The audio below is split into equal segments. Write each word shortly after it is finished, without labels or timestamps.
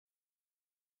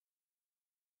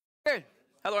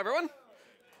Hello, everyone.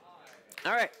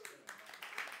 All right.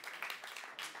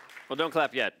 Well, don't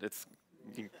clap yet.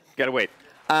 You gotta wait.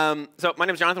 So my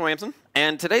name is Jonathan Williamson,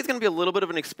 and today's going to be a little bit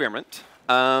of an experiment.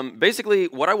 Basically,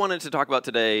 what I wanted to talk about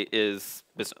today is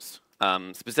business,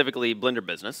 specifically Blender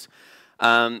business,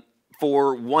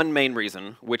 for one main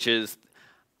reason, which is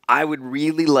I would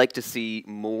really like to see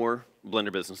more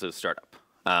Blender businesses start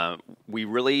up. We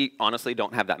really, honestly,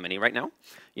 don't have that many right now.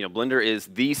 You know, Blender is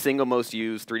the single most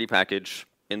used 3D package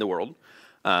in the world.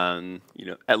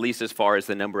 At least as far as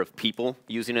the number of people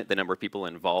using it, the number of people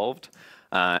involved.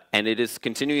 And it is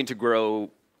continuing to grow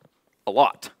a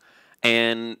lot.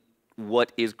 And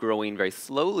what is growing very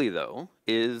slowly, though,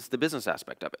 is the business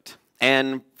aspect of it.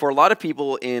 And for a lot of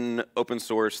people in open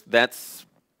source, that's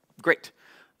great.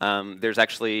 There's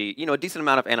actually a decent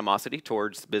amount of animosity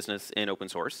towards business in open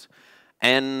source.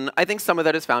 And I think some of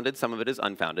that is founded, some of it is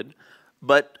unfounded.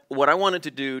 But what I wanted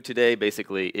to do today,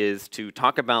 basically, is to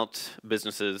talk about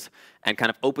businesses and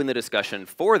kind of open the discussion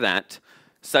for that,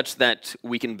 such that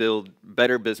we can build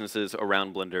better businesses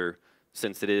around Blender,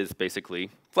 since it is basically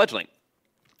fledgling.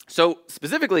 So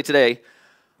specifically today,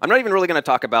 I'm not even really going to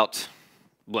talk about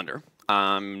Blender.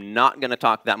 I'm not going to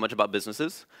talk that much about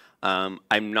businesses. I'm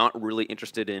not really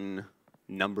interested in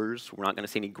numbers. We're not going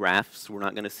to see any graphs. We're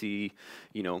not going to see,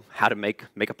 how to make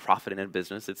a profit in a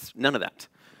business. It's none of that.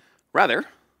 Rather,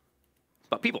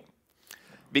 about people.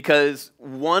 Because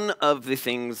one of the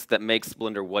things that makes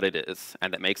Blender what it is,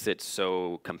 and that makes it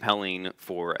so compelling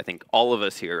for, I think, all of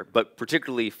us here, but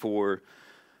particularly for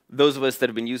those of us that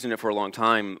have been using it for a long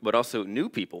time, but also new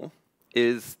people,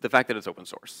 is the fact that it's open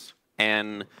source.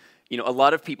 And a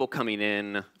lot of people coming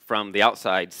in from the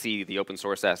outside see the open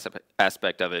source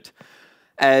aspect of it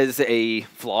as a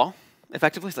flaw,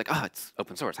 effectively. It's like, oh, it's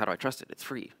open source. How do I trust it? It's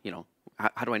free.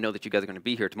 How do I know that you guys are going to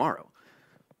be here tomorrow?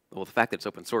 Well, the fact that it's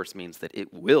open source means that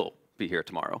it will be here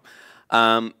tomorrow.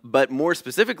 But more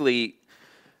specifically,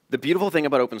 the beautiful thing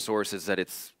about open source is that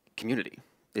it's community.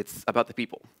 It's about the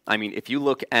people. I mean, if you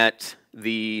look at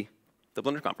the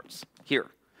Blender conference here,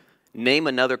 name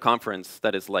another conference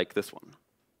that is like this one.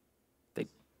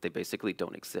 They basically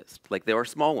don't exist. Like, there are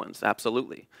small ones,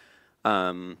 absolutely.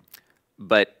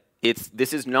 But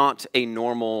this is not a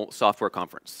normal software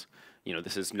conference.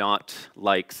 This is not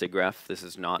like SIGGRAPH. This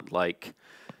is not like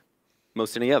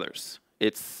most any others.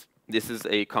 This is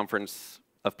a conference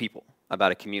of people,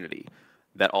 about a community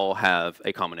that all have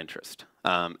a common interest.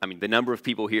 I mean, the number of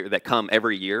people here that come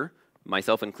every year,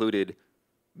 myself included,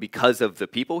 because of the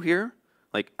people here,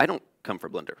 like, I don't come for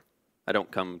Blender. I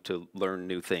don't come to learn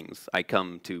new things. I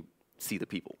come to see the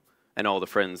people and all the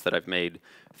friends that I've made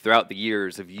throughout the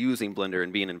years of using Blender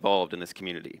and being involved in this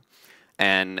community.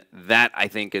 And that, I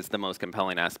think, is the most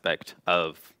compelling aspect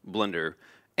of Blender,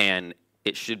 and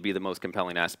it should be the most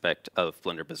compelling aspect of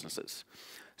Blender businesses.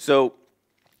 So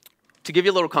to give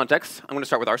you a little context, I'm going to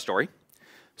start with our story.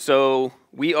 So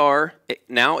we are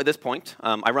now, at this point,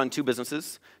 I run two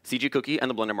businesses, CG Cookie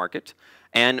and the Blender Market.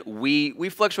 And we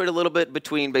fluctuate a little bit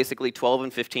between basically 12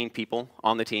 and 15 people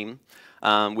on the team.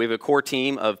 We have a core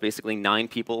team of basically 9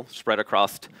 people spread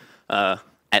across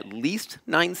at least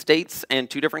 9 states and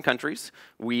 2 different countries.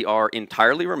 We are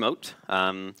entirely remote.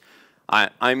 Can't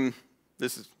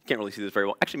really see this very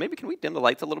well. Actually, maybe can we dim the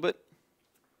lights a little bit?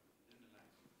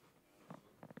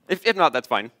 If not, that's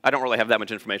fine. I don't really have that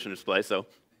much information to display,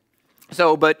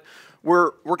 but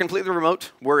we're completely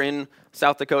remote. We're in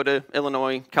South Dakota,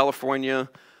 Illinois, California,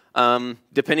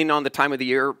 depending on the time of the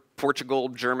year, Portugal,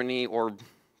 Germany, or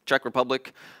Czech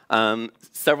Republic.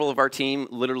 Several of our team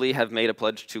literally have made a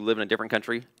pledge to live in a different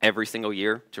country every single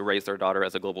year to raise their daughter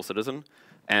as a global citizen.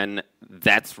 And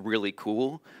that's really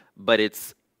cool, but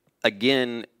it's,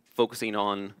 again, focusing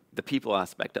on the people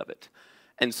aspect of it.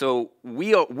 And so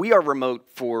we are remote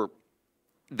for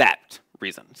that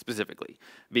reason specifically,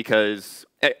 because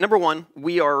number one,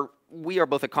 we are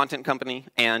both a content company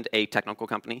and a technical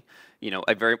company.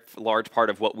 A very large part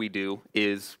of what we do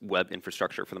is web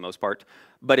infrastructure for the most part,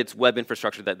 but it's web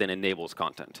infrastructure that then enables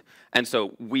content. And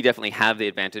so we definitely have the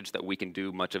advantage that we can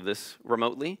do much of this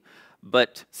remotely,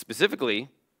 but specifically,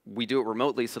 we do it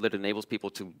remotely so that it enables people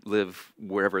to live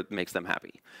wherever it makes them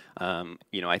happy.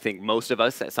 I think most of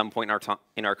us at some point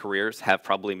in our careers have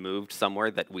probably moved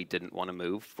somewhere that we didn't want to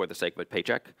move for the sake of a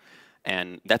paycheck.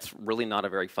 And that's really not a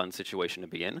very fun situation to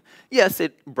be in. Yes,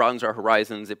 it broadens our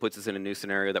horizons. It puts us in a new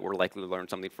scenario that we're likely to learn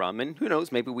something from. And who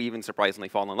knows, maybe we even surprisingly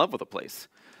fall in love with a place.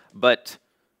 But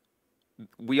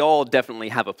we all definitely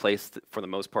have a place, for the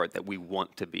most part, that we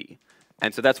want to be.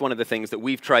 And so that's one of the things that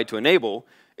we've tried to enable,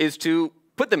 is to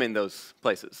put them in those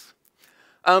places.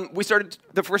 We started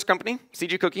the first company,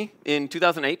 CG Cookie, in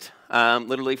 2008.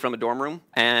 literally from a dorm room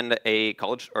and a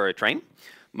college or a train.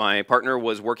 My partner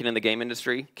was working in the game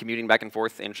industry, commuting back and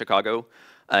forth in Chicago,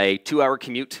 a 2-hour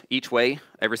commute each way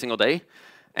every single day.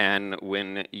 And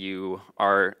when you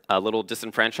are a little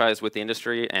disenfranchised with the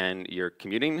industry and you're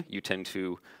commuting, you tend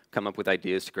to come up with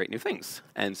ideas to create new things.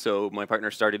 And so my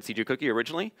partner started CG Cookie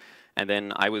originally, and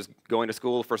then I was going to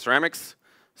school for ceramics,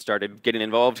 started getting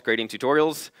involved, creating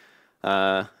tutorials.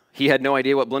 He had no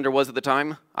idea what Blender was at the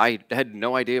time. I had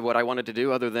no idea what I wanted to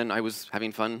do other than I was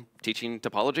having fun teaching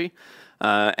topology,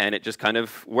 and it just kind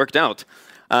of worked out.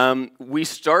 We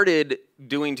started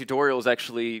doing tutorials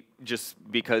actually just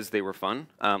because they were fun,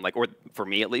 or for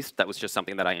me at least, that was just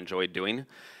something that I enjoyed doing,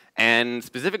 and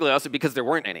specifically also because there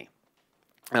weren't any.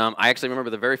 I actually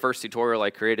remember the very first tutorial I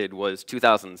created was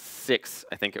 2006,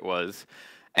 I think it was,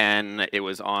 and it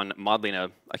was on modeling a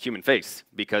human face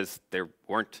because there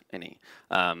weren't any.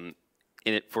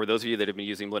 For those of you that have been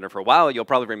using Blender for a while, you'll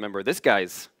probably remember this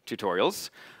guy's tutorials.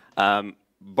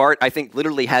 Bart, I think,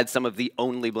 literally had some of the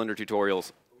only Blender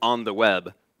tutorials on the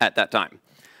web at that time.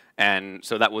 And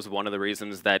so that was one of the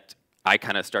reasons that I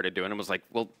kind of started doing it, was like,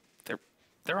 well,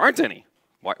 there aren't any.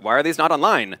 Why are these not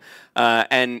online?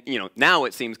 And now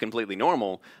it seems completely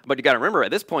normal, but you got to remember,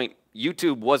 at this point,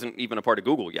 YouTube wasn't even a part of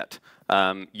Google yet.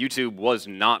 YouTube was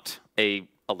not a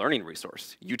learning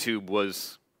resource. YouTube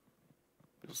was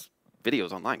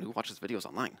videos online. Who watches videos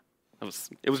online?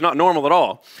 It was not normal at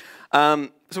all. So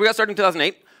we got started in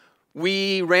 2008.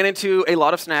 We ran into a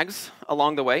lot of snags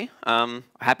along the way.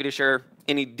 Happy to share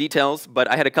any details, but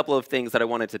I had a couple of things that I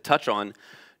wanted to touch on.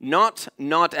 Not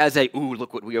as a, ooh,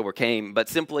 look what we overcame, but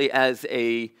simply as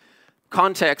a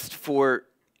context for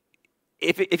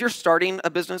if you're starting a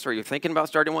business or you're thinking about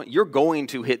starting one, you're going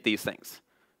to hit these things.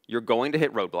 You're going to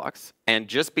hit roadblocks, and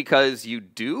just because you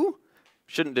do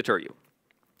shouldn't deter you.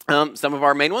 Some of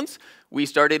our main ones, we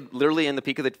started literally in the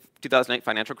peak of the 2008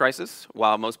 financial crisis,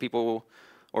 while most people,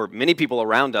 or many people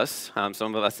around us,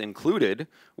 some of us included,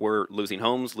 were losing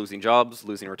homes, losing jobs,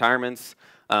 losing retirements.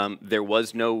 There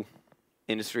was no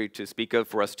industry to speak of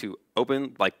for us to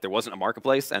open, like there wasn't a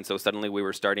marketplace, and so suddenly we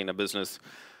were starting a business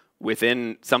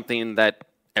within something that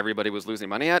everybody was losing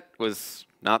money at. Was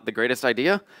not the greatest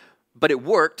idea, but it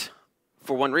worked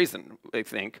for one reason, I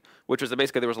think, which was that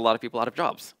basically there was a lot of people out of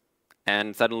jobs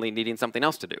and suddenly needing something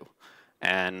else to do.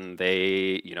 And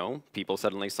they, people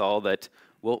suddenly saw that,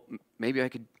 well, maybe I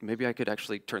could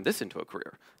actually turn this into a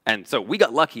career. And so we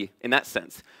got lucky in that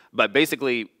sense, but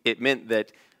basically it meant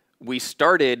that we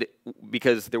started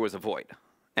because there was a void,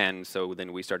 and so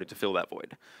then we started to fill that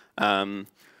void.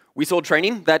 We sold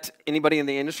training that anybody in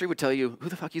the industry would tell you, who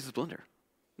the fuck uses Blender?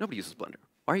 Nobody uses Blender.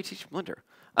 Why are you teaching Blender?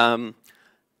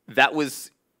 That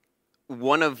was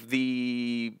one of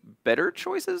the better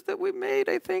choices that we made,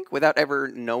 I think, without ever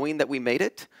knowing that we made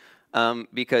it,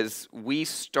 because we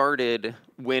started,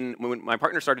 when my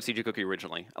partner started CG Cookie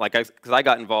originally, because I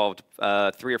got involved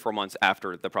 3 or 4 months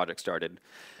after the project started.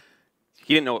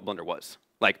 He didn't know what Blender was.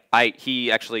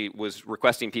 He actually was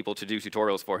requesting people to do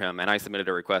tutorials for him, and I submitted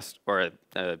a request or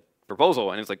a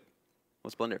proposal, and he was like,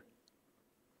 "What's Blender?"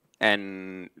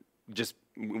 And just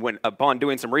upon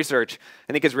doing some research,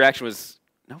 I think his reaction was,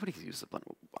 "Nobody uses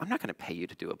Blender. I'm not going to pay you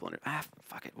to do a Blender.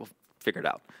 Fuck it, we'll figure it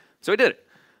out." So he did it,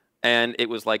 and it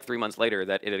was like 3 months later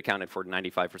that it had accounted for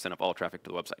 95% of all traffic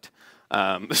to the website.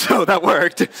 So that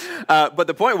worked. But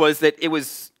the point was that it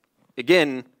was,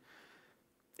 again,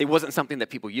 it wasn't something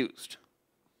that people used,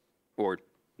 or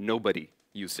nobody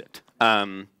used it.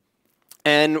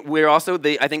 And we're also,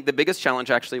 I think the biggest challenge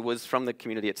actually was from the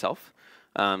community itself.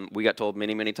 We got told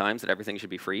many, many times that everything should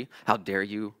be free. How dare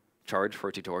you charge for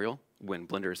a tutorial when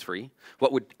Blender is free?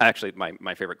 What would, actually,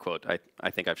 my favorite quote, I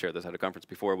think I've shared this at a conference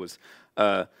before, was,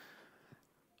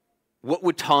 what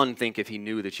would Ton think if he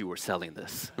knew that you were selling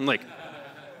this? I'm like,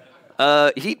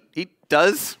 he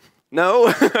does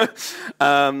know.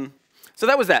 So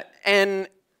that was that. And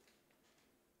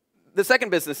the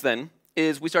second business then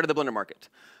is we started the Blender market.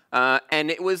 And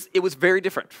it was very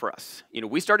different for us.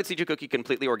 We started CG Cookie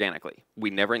completely organically. We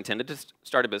never intended to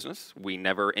start a business. We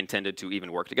never intended to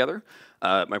even work together.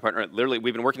 My partner, literally,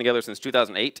 we've been working together since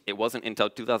 2008. It wasn't until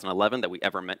 2011 that we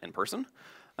ever met in person.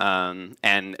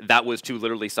 And that was to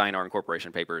literally sign our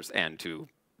incorporation papers and to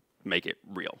make it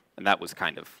real. And that was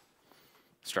kind of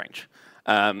strange.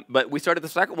 But we started the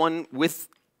second one with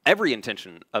every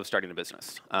intention of starting a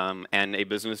business, and a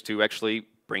business to actually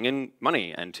bring in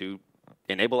money and to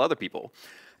enable other people.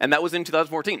 And that was in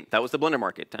 2014. That was the Blender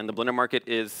market. And the Blender market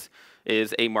is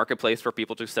a marketplace for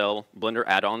people to sell Blender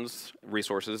add-ons,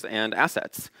 resources, and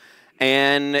assets.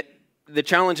 And the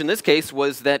challenge in this case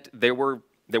was that there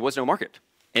was no market.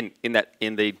 In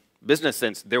the business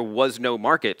sense, there was no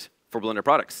market for Blender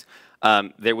products.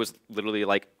 There was literally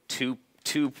like two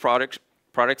products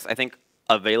I think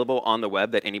available on the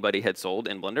web that anybody had sold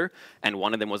in Blender, and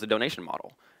one of them was a donation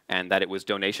model, and that it was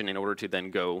donation in order to then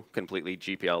go completely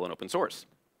GPL and open source.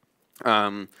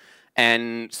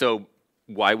 And so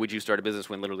why would you start a business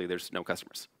when literally there's no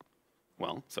customers?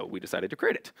 Well, so we decided to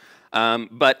create it.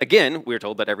 But again, we were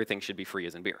told that everything should be free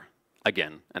as in beer.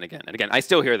 Again and again and again. I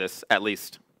still hear this at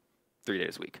least 3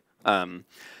 days a week.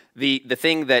 The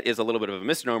thing that is a little bit of a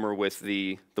misnomer with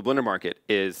the Blender market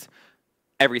is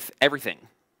everything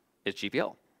is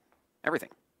GPL. Everything.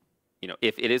 You know,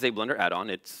 if it is a Blender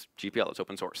add-on, it's GPL, it's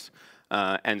open source.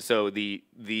 And so that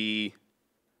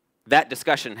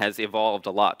discussion has evolved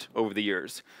a lot over the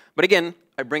years. But again,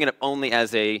 I bring it up only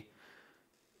as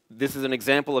this is an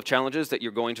example of challenges that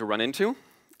you're going to run into.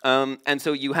 And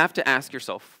so you have to ask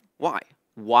yourself, why?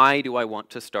 Why do I want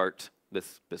to start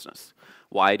this business?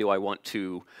 Why do you want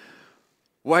to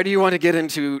get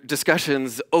into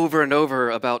discussions over and over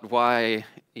about why,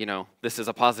 you know, this is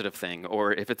a positive thing,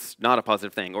 or if it's not a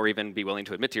positive thing, or even be willing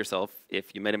to admit to yourself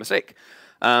if you made a mistake?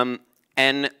 And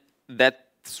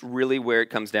that's really where it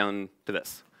comes down to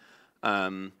this.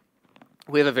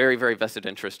 We have a very, very vested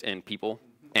interest in people,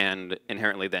 and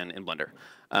inherently then in Blender.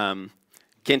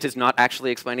 Kent is not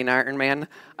actually explaining Iron Man.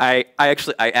 I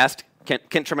asked Kent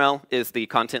Trammell is the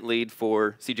content lead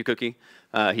for CG Cookie.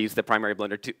 He's the primary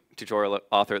Blender tutorial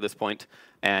author at this point.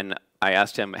 And I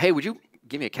asked him, hey, would you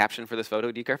give me a caption for this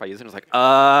photo? Do you care if I use it? I was like,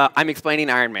 I'm explaining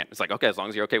Iron Man. It's like, okay, as long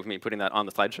as you're okay with me putting that on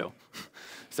the slideshow.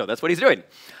 So that's what he's doing.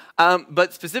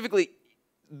 But specifically,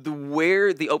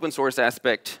 where the open source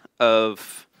aspect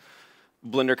of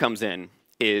Blender comes in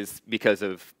is because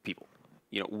of people.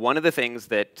 You know, one of the things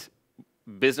that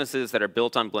businesses that are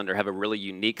built on Blender have a really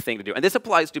unique thing to do, and this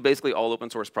applies to basically all open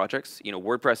source projects. You know,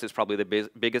 WordPress is probably the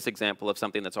biggest example of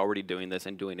something that's already doing this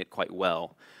and doing it quite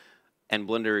well. And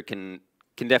Blender can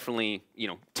definitely, you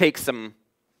know, take some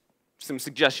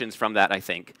suggestions from that, I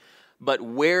think. But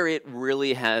where it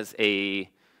really has a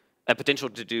potential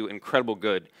to do incredible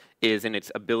good is in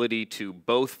its ability to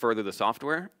both further the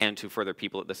software and to further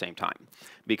people at the same time.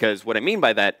 Because what I mean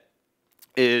by that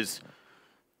is,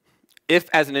 if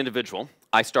as an individual,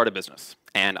 I start a business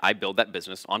and I build that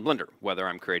business on Blender, whether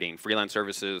I'm creating freelance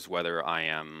services, whether I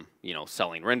am, you know,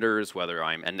 selling renders, whether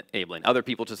I'm enabling other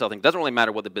people to sell things, doesn't really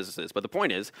matter what the business is. But the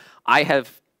point is, I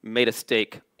have made a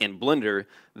stake in Blender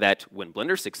that when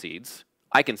Blender succeeds,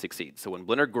 I can succeed. So when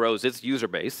Blender grows its user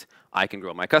base, I can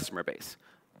grow my customer base,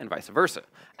 and vice versa.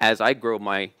 As I grow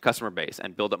my customer base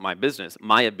and build up my business,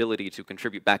 my ability to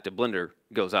contribute back to Blender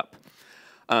goes up.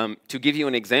 To give you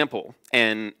an example,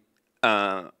 and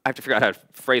I have to figure out how to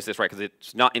phrase this right because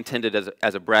it's not intended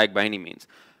as a brag by any means.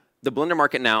 The Blender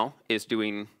market now is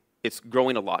it's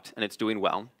growing a lot and it's doing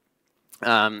well.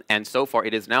 And so far,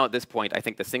 it is now at this point, I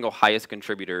think, the single highest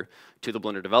contributor to the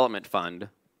Blender Development Fund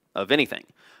of anything.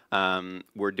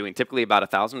 We're doing typically about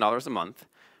 $1,000 a month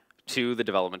to the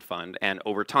development fund, and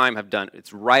over time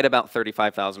it's right about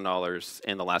 $35,000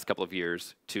 in the last couple of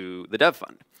years to the dev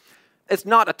fund. It's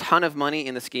not a ton of money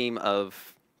in the scheme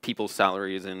of people's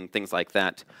salaries and things like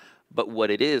that, but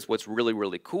what's really,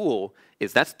 really cool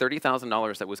is that's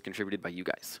 $30,000 that was contributed by you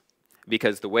guys.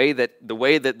 Because the way that the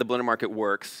Blender market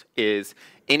works is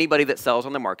anybody that sells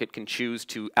on the market can choose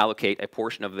to allocate a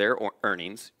portion of their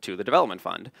earnings to the development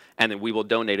fund, and then we will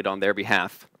donate it on their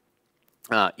behalf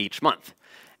each month.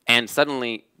 And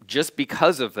suddenly, just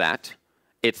because of that,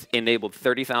 it's enabled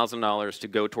 $30,000 to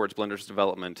go towards Blender's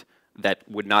development that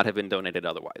would not have been donated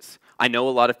otherwise. I know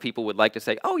a lot of people would like to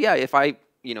say, oh yeah, if I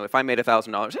made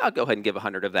 $1,000, yeah, I'll go ahead and give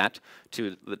 100 of that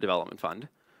to the development fund.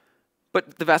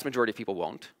 But the vast majority of people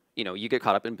won't. You know, you get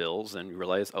caught up in bills and you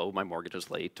realize, oh, my mortgage is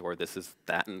late, or this is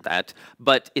that and that.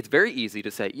 But it's very easy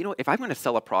to say, you know, if I'm going to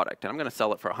sell a product and I'm going to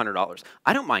sell it for $100,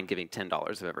 I don't mind giving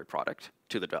 $10 of every product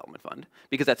to the development fund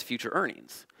because that's future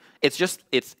earnings. It's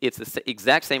the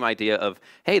exact same idea of,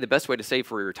 hey, the best way to save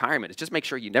for your retirement is just make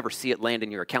sure you never see it land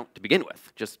in your account to begin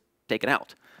with. Just take it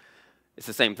out. It's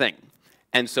the same thing.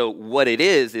 And so what it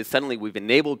is suddenly we've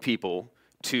enabled people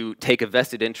to take a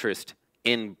vested interest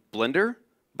in Blender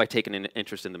by taking an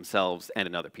interest in themselves and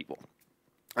in other people.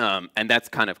 And that's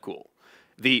kind of cool.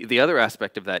 The other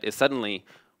aspect of that is suddenly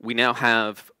we now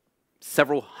have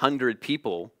several hundred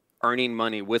people earning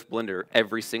money with Blender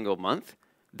every single month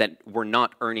that were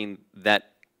not earning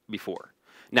that before.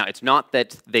 Now, it's not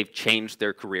that they've changed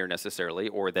their career necessarily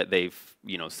or that they've,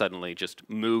 you know, suddenly just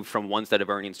moved from one set of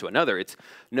earnings to another. It's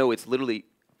literally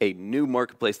a new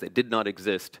marketplace that did not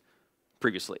exist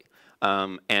previously.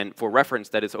 And for reference,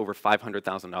 that is over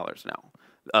 $500,000 now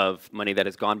of money that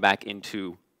has gone back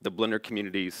into the Blender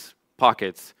community's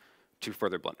pockets to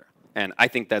further Blender. And I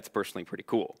think that's personally pretty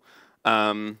cool.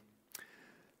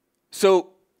 So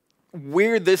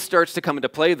where this starts to come into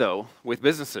play, though, with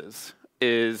businesses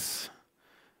is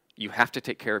you have to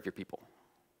take care of your people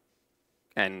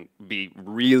and be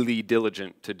really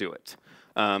diligent to do it.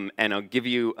 And I'll give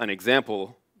you an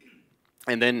example,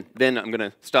 and then I'm going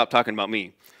to stop talking about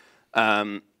me.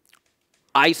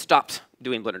 I stopped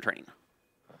doing Blender training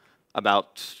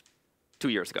about 2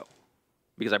 years ago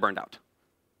because I burned out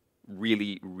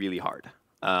really, really hard.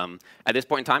 At this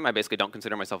point in time, I basically don't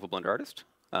consider myself a Blender artist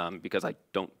because I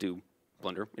don't do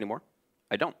Blender anymore.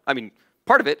 I don't. I mean,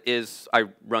 part of it is I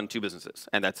run 2 businesses,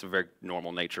 and that's a very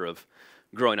normal nature of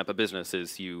growing up a business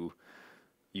is you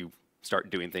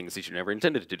start doing things that you never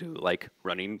intended to do, like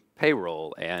running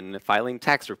payroll and filing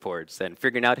tax reports and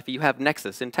figuring out if you have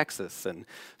Nexus in Texas and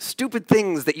stupid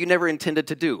things that you never intended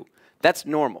to do. That's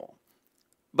normal.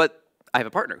 But I have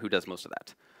a partner who does most of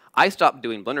that. I stopped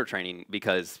doing Blender training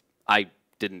because I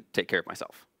didn't take care of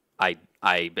myself.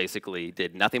 I basically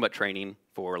did nothing but training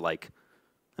for like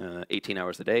 18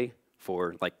 hours a day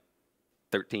for like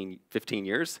 13, 15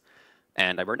 years,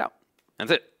 and I burned out.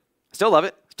 That's it. I still love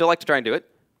it, still like to try and do it,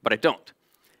 but I don't.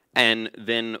 And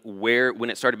then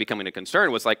when it started becoming a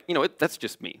concern was like, you know, that's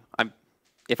just me.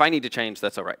 If I need to change,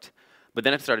 that's all right. But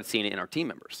then I started seeing it in our team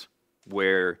members,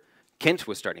 where Kent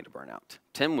was starting to burn out,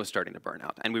 Tim was starting to burn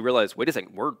out, and we realized, wait a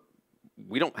second,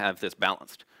 we don't have this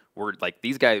balanced. We're like,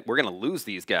 these guys, we're going to lose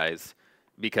these guys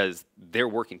because they're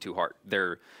working too hard.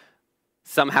 They're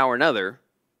somehow or another,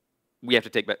 we have to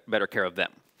take better care of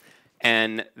them.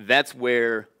 And that's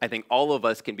where I think all of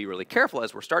us can be really careful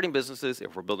as we're starting businesses,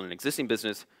 if we're building an existing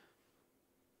business,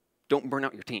 don't burn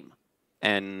out your team.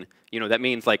 And you know, that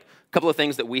means like a couple of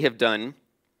things that we have done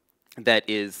that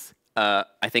is, I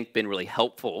think, been really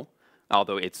helpful,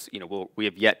 although it's, you know, we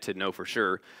have yet to know for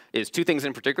sure, is 2 things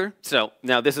in particular. So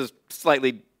now this is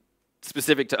slightly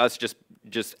specific to us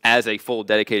just as a full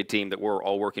dedicated team that we're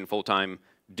all working full-time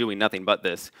doing nothing but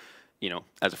this. You know,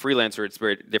 as a freelancer, it's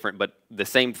very different, but the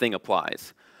same thing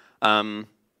applies. 2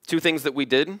 things that we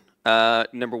did.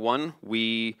 Number 1,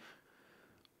 we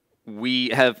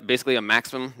have basically a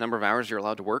maximum number of hours you're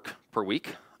allowed to work per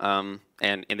week. And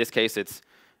in this case,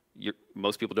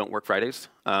 most people don't work Fridays.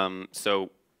 So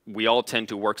we all tend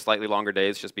to work slightly longer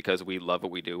days just because we love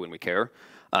what we do and we care.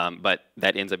 But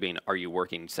that ends up being, are you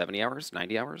working 70 hours,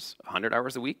 90 hours, 100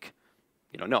 hours a week?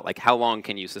 You know, no, like how long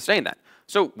can you sustain that?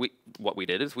 So what we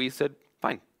did is we said,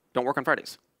 fine, don't work on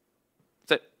Fridays.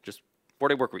 That's it, just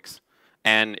 4-day work weeks.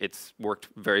 And it's worked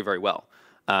very, very well.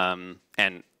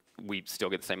 And we still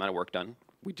get the same amount of work done.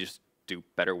 We just do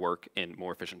better work in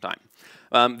more efficient time.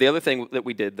 The other thing that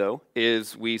we did, though,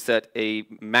 is we set a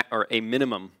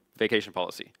minimum vacation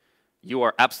policy. You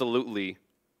are absolutely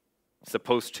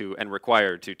supposed to and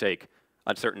required to take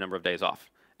a certain number of days off.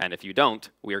 And if you don't,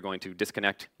 we are going to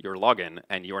disconnect your login,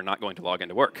 and you are not going to log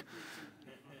into work.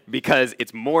 Because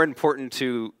it's more important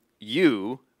to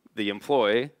you, the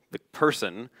employee, the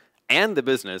person, and the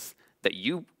business, that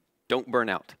you don't burn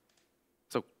out.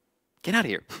 So get out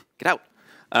of here. Get out.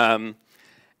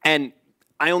 And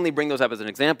I only bring those up as an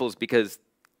examples because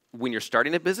when you're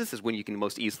starting a business is when you can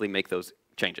most easily make those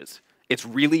changes. It's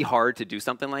really hard to do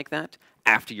something like that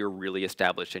after you're really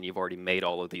established and you've already made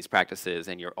all of these practices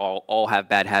and you're all have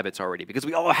bad habits already, because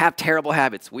we all have terrible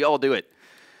habits. We all do it.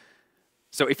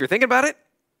 So if you're thinking about it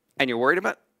and you're worried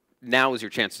about it, now is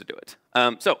your chance to do it.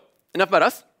 So enough about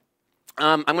us.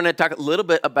 I'm going to talk a little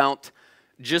bit about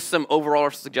just some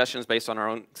overall suggestions based on our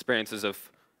own experiences of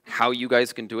how you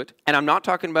guys can do it. And I'm not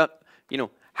talking about, you know,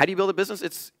 how do you build a business?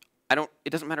 It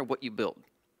doesn't matter what you build.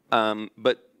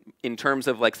 But in terms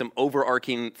of like some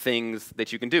overarching things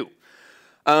that you can do.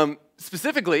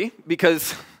 Specifically,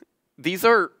 because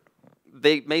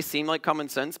they may seem like common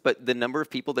sense, but the number of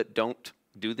people that don't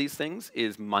do these things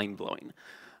is mind-blowing.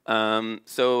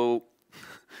 So,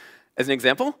 as an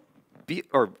example,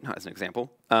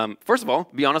 first of all,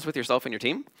 be honest with yourself and your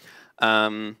team.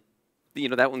 You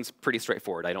know, that one's pretty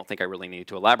straightforward. I don't think I really need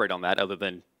to elaborate on that other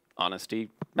than honesty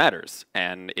matters.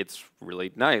 And it's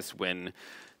really nice when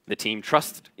the team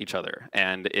trusts each other.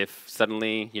 And if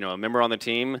suddenly, you know, a member on the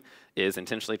team is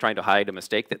intentionally trying to hide a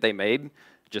mistake that they made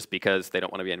just because they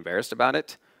don't want to be embarrassed about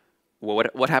it, well,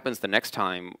 what happens the next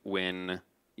time when,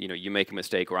 you know, you make a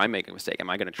mistake or I make a mistake? Am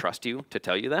I going to trust you to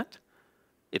tell you that?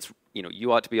 It's, you know,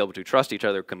 you ought to be able to trust each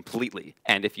other completely.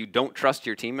 And if you don't trust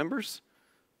your team members,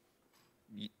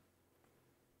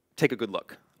 take a good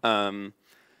look.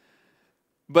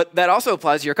 But that also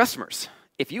applies to your customers.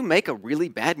 If you make a really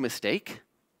bad mistake,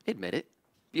 admit it.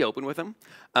 Be open with them.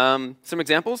 Some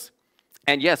examples,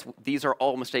 and yes, these are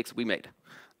all mistakes we made.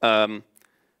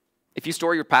 If you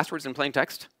store your passwords in plain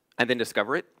text and then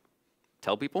discover it,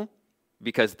 tell people,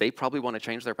 because they probably want to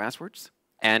change their passwords,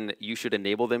 and you should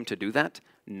enable them to do that,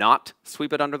 not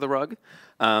sweep it under the rug.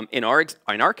 In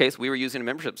our case, we were using a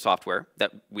membership software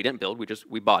that we didn't build,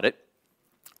 we bought it,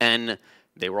 and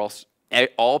they were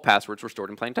all passwords were stored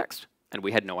in plain text, and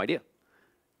we had no idea.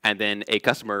 And then a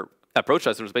customer approached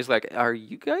us and was basically like, are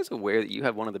you guys aware that you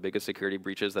have one of the biggest security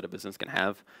breaches that a business can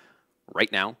have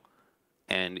right now,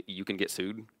 and you can get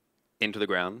sued into the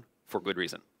ground for good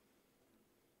reason?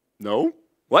 No?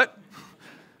 What?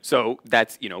 So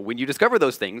that's, when you discover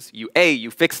those things,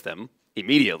 you fix them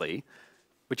immediately,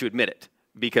 but you admit it.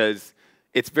 Because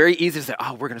it's very easy to say,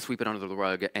 oh, we're going to sweep it under the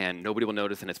rug and nobody will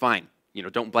notice and it's fine.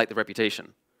 Don't blight the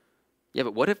reputation. Yeah,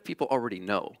 but what if people already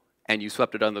know and you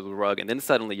swept it under the rug and then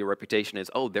suddenly your reputation is,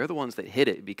 oh, they're the ones that hid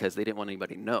it because they didn't want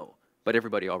anybody to know, but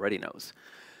everybody already knows.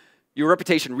 Your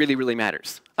reputation really, really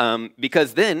matters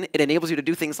because then it enables you to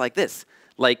do things like this,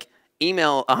 like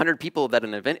email 100 people that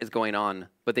an event is going on,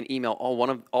 but then email all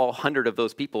 100 of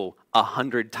those people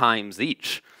 100 times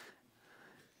each.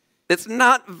 It's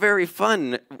not very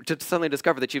fun to suddenly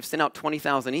discover that you've sent out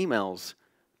 20,000 emails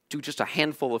to just a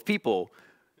handful of people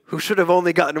who should have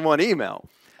only gotten one email.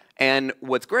 And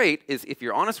what's great is if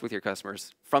you're honest with your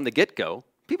customers from the get-go,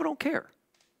 people don't care.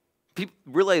 People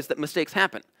realize that mistakes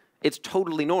happen. It's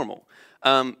totally normal.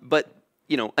 But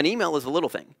an email is a little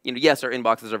thing. Yes, our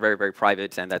inboxes are very, very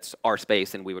private, and that's our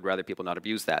space, and we would rather people not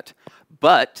abuse that.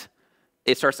 But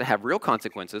it starts to have real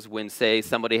consequences when, say,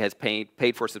 somebody has paid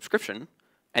for a subscription,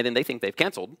 and then they think they've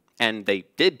canceled, and they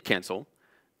did cancel,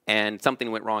 and something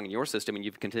went wrong in your system, and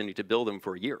you've continued to bill them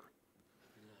for a year.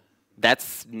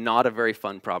 That's not a very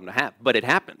fun problem to have, but it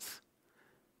happens.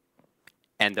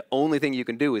 And the only thing you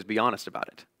can do is be honest about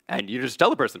it. And you just tell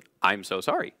the person, I'm so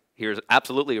sorry. Here's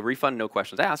absolutely a refund, no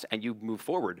questions asked, and you move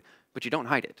forward, but you don't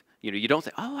hide it. You don't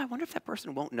say, oh, I wonder if that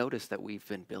person won't notice that we've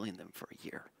been billing them for a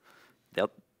year.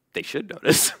 They should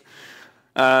notice.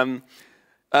 The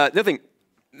other thing,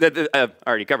 I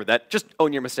already covered that. Just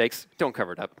own your mistakes. Don't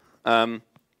cover it up.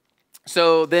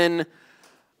 So then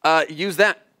use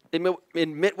that.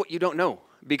 Admit what you don't know,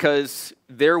 because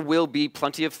there will be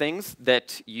plenty of things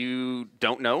that you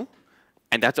don't know,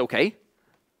 and that's okay.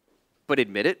 But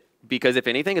admit it, because if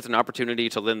anything, it's an opportunity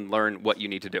to then learn what you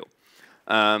need to do.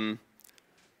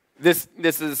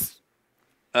 This is,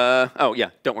 oh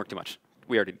yeah, don't work too much.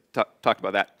 We already talked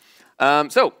about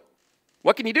that. So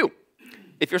what can you do?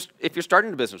 If you're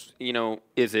starting a business,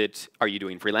 are you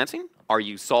doing freelancing? Are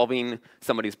you solving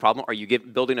somebody's problem? Are you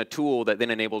building a tool that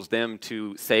then enables them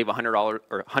to save $100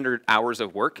 or 100 hours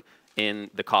of work in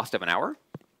the cost of an hour?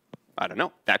 I don't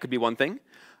know. That could be one thing.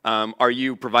 Are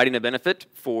you providing a benefit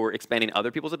for expanding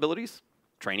other people's abilities?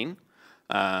 Training.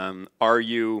 Are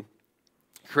you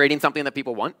creating something that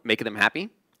people want, making them happy?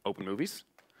 Open movies.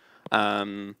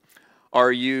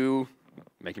 Are you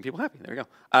making people happy? There we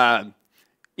go.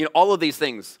 All of these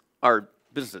things are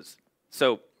businesses.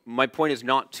 So my point is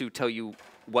not to tell you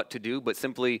what to do, but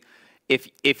simply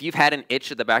if you've had an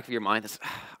itch at the back of your mind,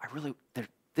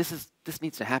 this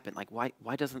needs to happen. Like,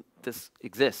 why doesn't this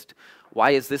exist?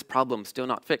 Why is this problem still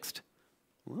not fixed?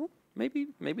 Well, maybe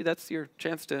that's your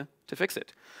chance to fix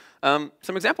it.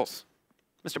 Some examples.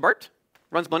 Mr. Bart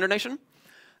runs Blender Nation,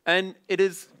 and it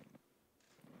is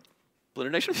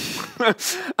Blender Nation.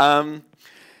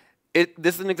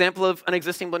 This is an example of an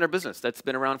existing Blender business that's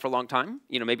been around for a long time.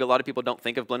 Maybe a lot of people don't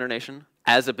think of Blender Nation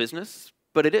as a business,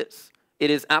 but it is. It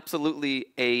is absolutely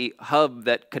a hub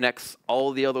that connects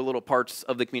all the other little parts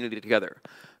of the community together.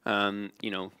 The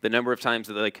number of times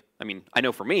that, I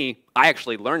know for me, I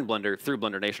actually learned Blender through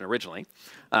Blender Nation originally,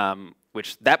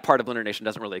 which that part of Blender Nation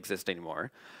doesn't really exist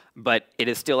anymore. But it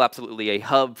is still absolutely a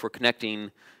hub for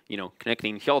connecting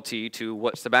Hjalti to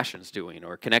what Sebastian's doing,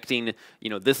 or connecting,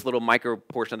 this little micro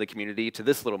portion of the community to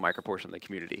this little micro portion of the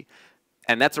community.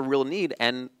 And that's a real need,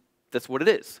 and that's what it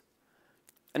is.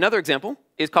 Another example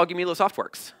is called Gumilo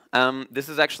Softworks. This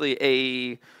is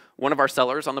actually one of our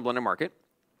sellers on the Blender market,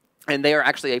 and they are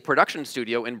actually a production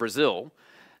studio in Brazil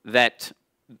that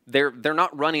they're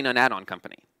not running an add-on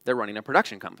company. They're running a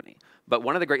production company. But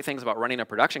one of the great things about running a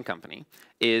production company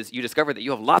is you discover that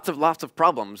you have lots of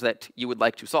problems that you would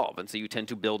like to solve, and so you tend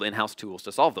to build in-house tools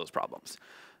to solve those problems.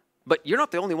 But you're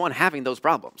not the only one having those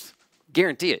problems.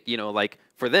 Guarantee it.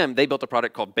 For them, they built a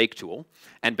product called Bake Tool,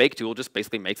 and Bake Tool just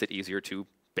basically makes it easier to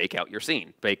bake out your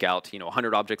scene. Bake out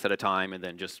 100 objects at a time, and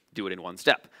then just do it in one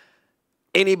step.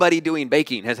 Anybody doing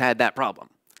baking has had that problem.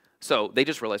 So they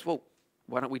just realized, well,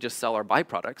 why don't we just sell our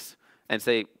byproducts and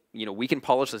say, we can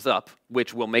polish this up,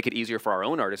 which will make it easier for our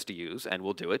own artists to use, and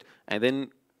we'll do it. And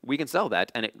then we can sell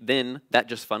that, and then that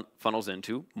just funnels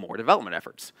into more development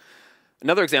efforts.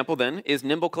 Another example then is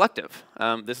Nimble Collective.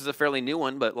 This is a fairly new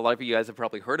one, but a lot of you guys have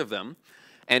probably heard of them.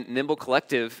 And Nimble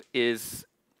Collective is,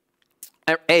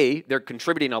 they're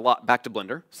contributing a lot back to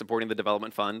Blender, supporting the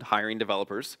development fund, hiring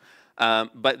developers.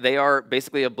 But they are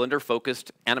basically a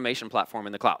Blender-focused animation platform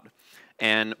in the cloud.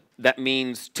 And that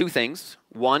means two things.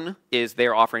 One is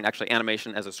they're offering actually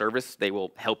animation as a service. They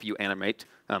will help you animate.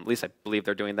 At least I believe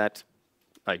they're doing that.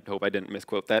 I hope I didn't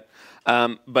misquote that.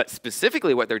 But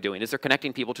specifically what they're doing is they're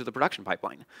connecting people to the production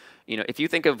pipeline. You know, if you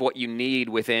think of what you need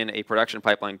within a production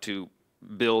pipeline to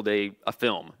build a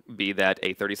film, be that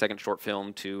a 30-second short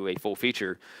film to a full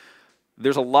feature,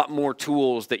 there's a lot more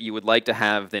tools that you would like to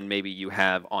have than maybe you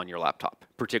have on your laptop,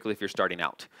 particularly if you're starting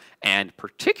out. And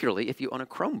particularly if you own a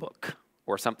Chromebook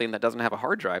or something that doesn't have a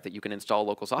hard drive that you can install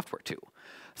local software to.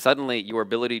 Suddenly, your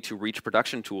ability to reach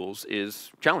production tools is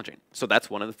challenging. So that's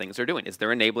one of the things they're doing, is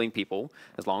they're enabling people,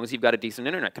 as long as you've got a decent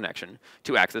internet connection,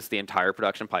 to access the entire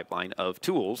production pipeline of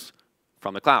tools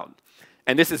from the cloud.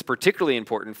 And this is particularly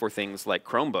important for things like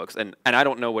Chromebooks. And I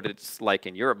don't know what it's like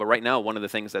in Europe, but right now, one of the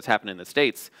things that's happened in the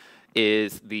States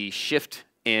is the shift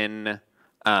in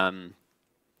middle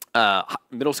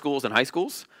schools and high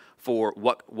schools for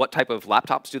what type of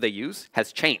laptops do they use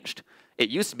has changed. It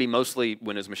used to be mostly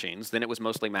Windows machines, then it was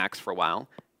mostly Macs for a while,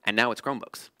 and now it's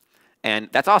Chromebooks. And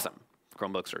that's awesome.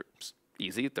 Chromebooks are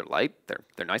easy, they're light,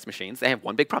 they're nice machines. They have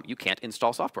one big problem. You can't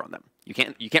install software on them. You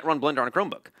can't run Blender on a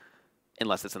Chromebook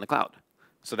unless it's in the cloud.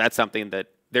 So that's something that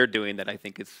they're doing that I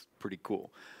think is pretty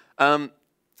cool.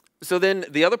 So then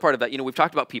the other part of that, you know, we've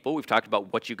talked about people, we've talked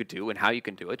about what you could do and how you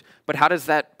can do it, but how does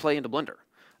that play into Blender?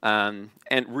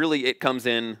 And really it comes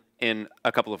in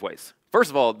a couple of ways.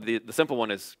 First of all, the simple one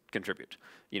is contribute.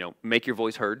 You know, make your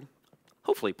voice heard,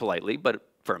 hopefully politely, but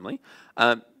firmly.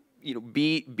 You know,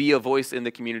 be a voice in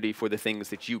the community for the things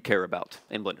that you care about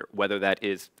in Blender, whether that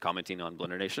is commenting on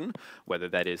Blender Nation, whether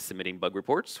that is submitting bug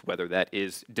reports, whether that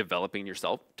is developing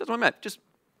yourself. Doesn't matter. Just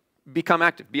become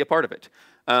active. Be a part of it.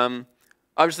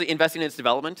 Obviously, investing in its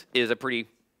development is a pretty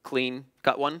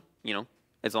clean-cut one. You know,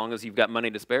 as long as you've got money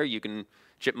to spare, you can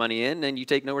chip money in and you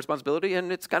take no responsibility,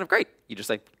 and it's kind of great. You just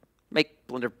say, make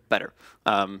Blender better.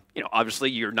 You know,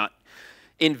 obviously, you're not.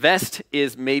 Invest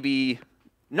is maybe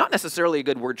not necessarily a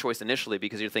good word choice initially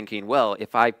because you're thinking, well,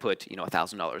 if I put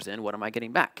 $1,000 in, what am I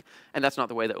getting back? And that's not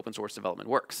the way that open source development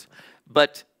works.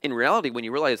 But in reality, when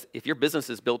you realize if your business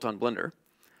is built on Blender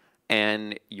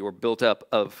and you're built up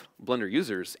of Blender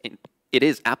users, it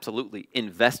is absolutely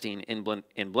investing in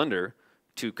Blender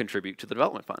to contribute to the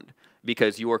development fund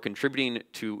because you are contributing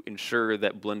to ensure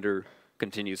that Blender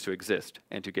continues to exist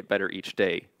and to get better each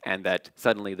day, and that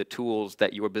suddenly the tools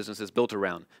that your business is built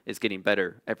around is getting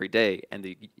better every day, and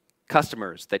the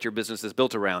customers that your business is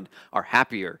built around are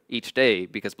happier each day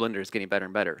because Blender is getting better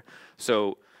and better.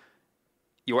 So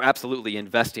you're absolutely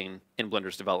investing in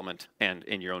Blender's development and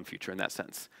in your own future in that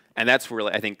sense. And that's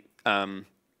really, I think,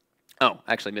 oh,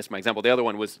 actually missed my example. The other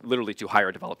one was literally to hire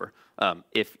a developer.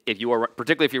 If you are,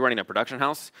 particularly if you're running a production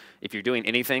house, if you're doing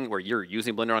anything where you're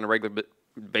using Blender on a regular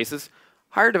basis,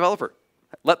 hire a developer.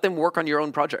 Let them work on your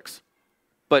own projects,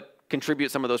 but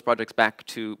contribute some of those projects back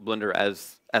to Blender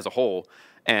as a whole,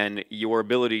 and your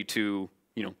ability to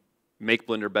make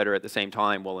Blender better at the same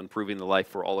time while improving the life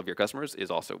for all of your customers is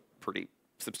also pretty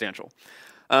substantial.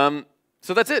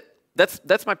 So that's it.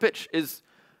 That's my pitch, is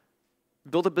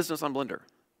build a business on Blender.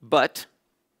 But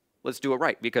let's do it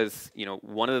right, because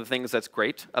one of the things that's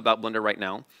great about Blender right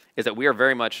now is that we have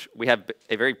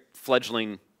a very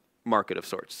fledgling market of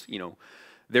sorts.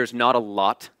 There's not a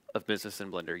lot of business in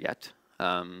Blender yet.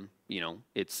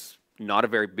 It's not a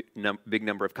very big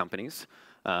number of companies,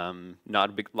 not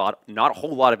a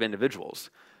whole lot of individuals,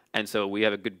 and so we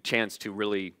have a good chance to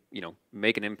really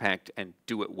make an impact and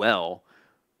do it well,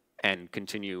 and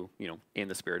continue in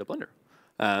the spirit of Blender.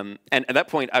 And at that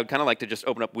point, I would kind of like to just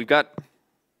open up.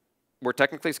 We're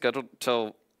technically scheduled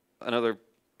till another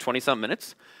 20-some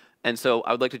minutes, and so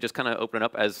I would like to just kind of open it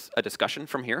up as a discussion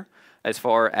from here, as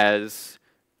far as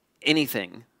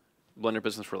anything Blender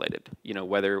business related.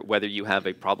 Whether you have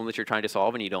a problem that you're trying to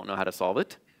solve and you don't know how to solve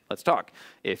it, let's talk.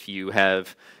 If you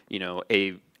have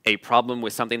a problem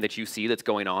with something that you see that's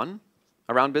going on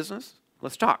around business,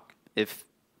 let's talk. If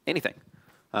anything,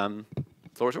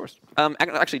 floor is yours.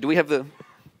 Actually, do we have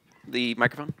the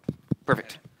microphone?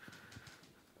 Perfect.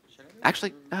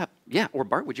 Actually, yeah. Or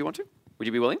Bart, would you want to? Would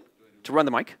you be willing to run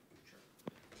the mic?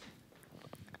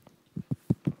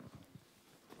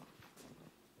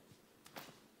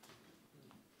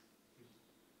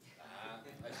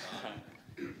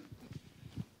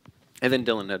 And then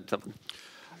Dylan had something.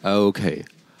 Okay.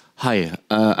 Hi,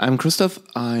 I'm Christoph.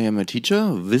 I am a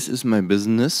teacher. This is my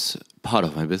business, part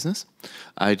of my business.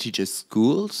 I teach at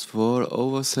schools for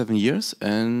over 7 years,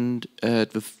 and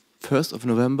at the 1st of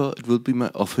November it will be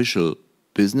my official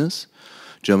business.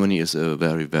 Germany is a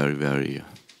very, very, very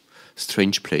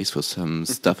strange place for some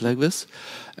stuff like this.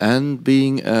 And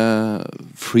being a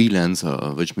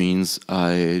freelancer, which means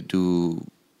I do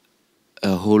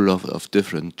a whole lot of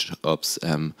different jobs.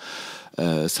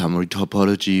 Summary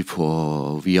topology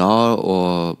for VR,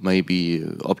 or maybe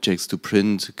objects to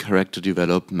print, character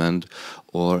development,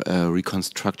 or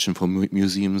reconstruction for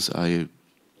museums. I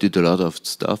did a lot of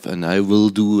stuff, and I will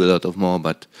do a lot of more.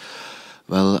 But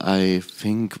well, I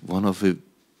think one of the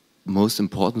most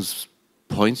important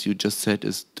points you just said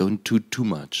is don't do too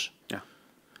much. Yeah.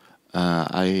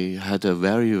 I had a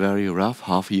very, very rough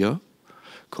half year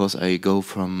because I go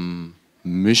from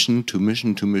mission to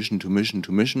mission to mission to mission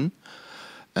to mission,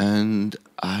 and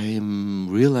I'm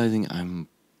realizing I'm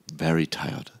very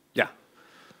tired. Yeah.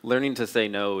 Learning to say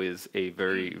no is a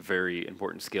very, very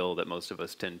important skill that most of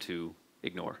us tend to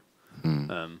ignore,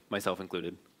 myself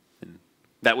included. And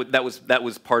that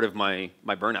was part of my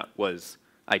burnout, was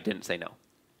I didn't say no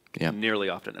nearly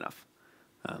often enough.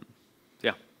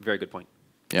 Yeah, very good point.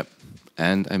 Yep,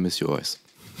 and I miss your voice.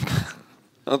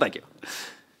 Oh, thank you.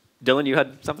 Dylan, you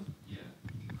had something?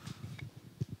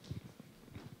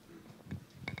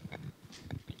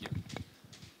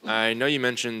 I know you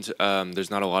mentioned there's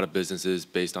not a lot of businesses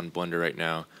based on Blender right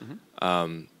now.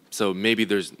 So maybe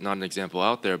there's not an example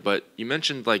out there, but you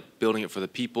mentioned like building it for the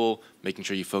people, making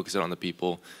sure you focus it on the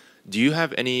people. Do you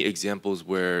have any examples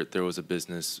where there was a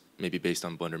business, maybe based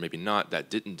on Blender, maybe not, that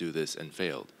didn't do this and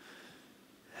failed?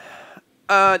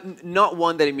 Not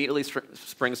one that immediately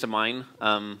springs to mind,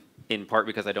 in part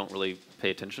because I don't really pay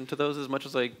attention to those as much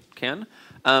as I can.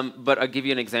 But I'll give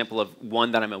you an example of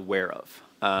one that I'm aware of.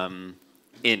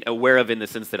 Aware of in the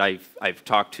sense that I've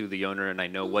talked to the owner and I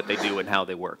know what they do and how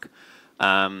they work.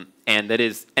 And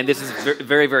this is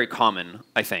very, very common,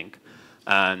 I think.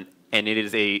 And it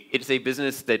is a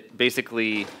business that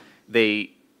basically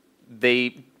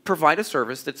they provide a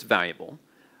service that's valuable,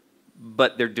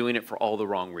 but they're doing it for all the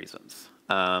wrong reasons.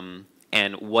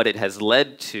 And what it has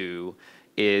led to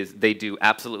is they do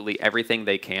absolutely everything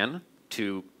they can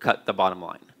to cut the bottom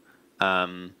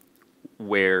line.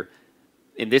 Where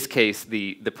in this case,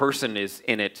 the person is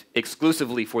in it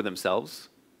exclusively for themselves,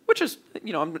 which is,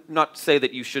 I'm not to say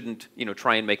that you shouldn't,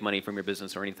 try and make money from your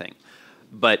business or anything,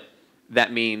 but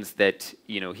that means that,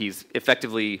 he's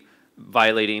effectively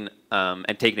violating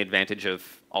and taking advantage of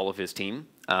all of his team.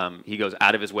 He goes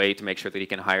out of his way to make sure that he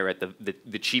can hire at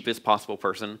the cheapest possible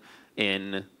person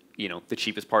in, the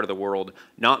cheapest part of the world,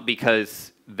 not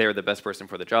because they're the best person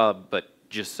for the job, but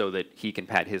just so that he can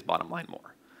pad his bottom line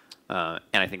more.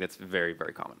 And I think that's very,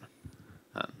 very common.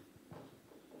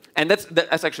 And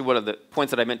that's actually one of the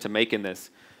points that I meant to make in this.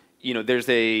 There's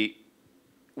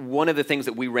one of the things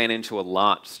that we ran into a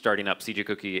lot starting up CG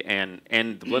Cookie and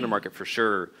the Blender market for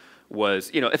sure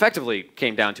was, effectively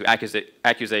came down to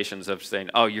accusations of saying,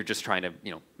 oh, you're just trying to,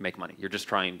 make money. You're just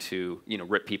trying to,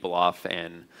 rip people off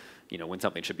and, when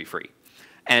something should be free.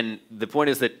 And the point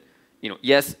is that,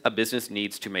 yes, a business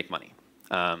needs to make money.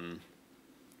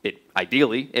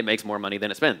 Ideally, it makes more money than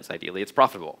it spends. Ideally, it's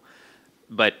profitable.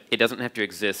 But it doesn't have to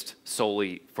exist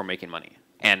solely for making money.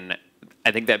 And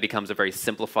I think that becomes a very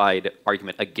simplified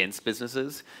argument against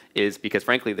businesses, is because,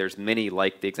 frankly, there's many,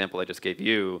 like the example I just gave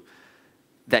you,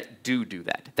 that do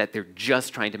that they're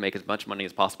just trying to make as much money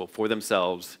as possible for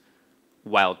themselves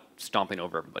while stomping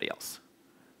over everybody else.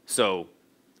 So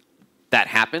that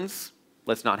happens.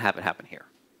 Let's not have it happen here.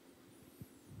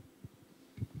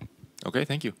 Okay,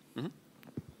 thank you.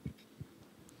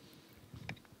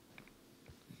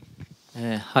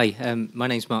 Hi, my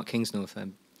name's Mark Kingsnorth.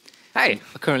 Hey.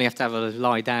 I currently have to have a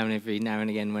lie down every now and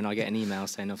again when I get an email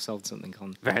saying I've sold something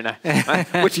on. Very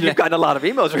nice. Which you've gotten a lot of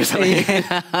emails recently.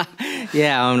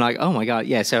 Yeah, I'm like, oh my god.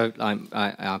 Yeah, so I'm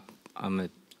a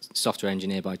software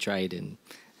engineer by trade, and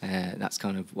that's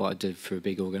kind of what I do for a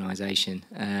big organisation.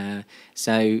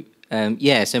 So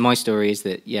my story is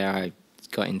that I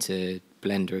got into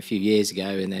Blender a few years ago,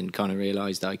 and then kind of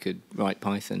realised I could write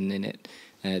Python in it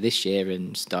this year,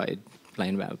 and started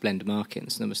playing about the Blender market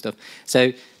and some other stuff.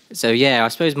 So yeah, I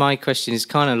suppose my question is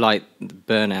kind of like the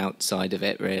burnout side of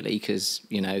it, really, because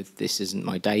this isn't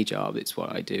my day job; it's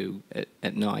what I do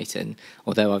at night. And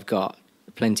although I've got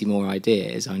plenty more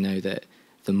ideas, I know that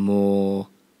the more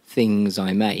things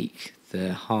I make,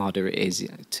 the harder it's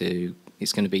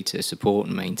going to be to support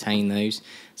and maintain those.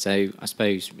 So I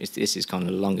suppose this is kind of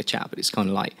a longer chat, but it's kind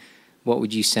of like, what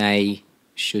would you say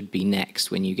should be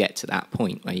next when you get to that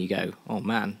point where you go, oh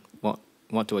man,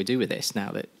 what do I do with this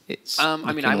now that it's? I mean,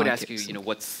 looking I would like ask you, it's- you know,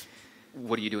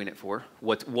 what are you doing it for?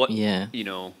 Yeah. You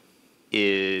know,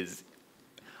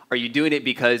 are you doing it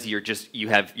because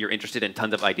you're interested in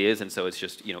tons of ideas, and so it's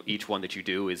just, you know, each one that you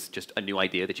do is just a new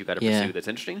idea that you got to Yeah. pursue that's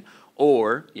interesting,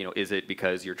 or, you know, is it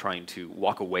because you're trying to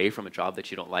walk away from a job that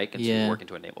you don't like, and so Yeah. you're working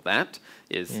to enable that?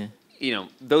 Yeah. You know,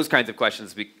 those kinds of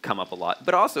questions come up a lot.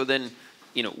 But also then,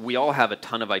 you know, we all have a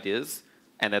ton of ideas,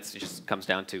 and that just comes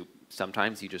down to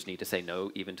sometimes you just need to say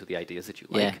no even to the ideas that you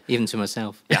like. Yeah, even to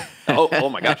myself. Yeah. Oh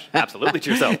my gosh, absolutely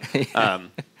to yourself.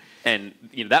 And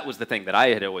you know, that was the thing that I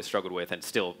had always struggled with, and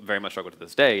still very much struggle to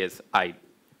this day. Is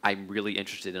I'm really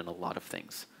interested in a lot of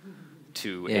things,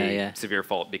 to a severe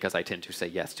fault, because I tend to say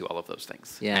yes to all of those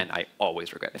things, and I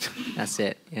always regret it. That's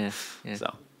it. Yeah. Yeah.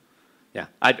 So, yeah,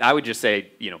 I would just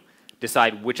say, you know,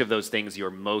 decide which of those things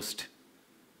you're most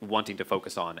wanting to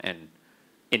focus on, and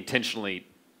intentionally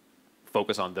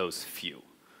focus on those few.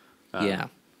 Yeah.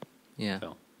 Yeah.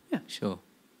 So, Sure.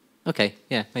 Okay.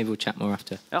 Yeah. Maybe we'll chat more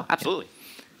after. oh, absolutely.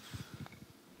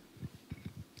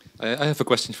 I have a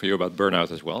question for you about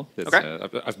burnout as well. Okay.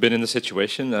 I've been in the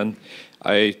situation, and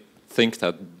I think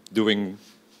that doing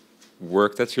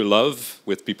work that you love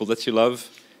with people that you love,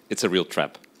 it's a real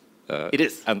trap. It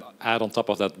is. And add on top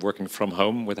of that, working from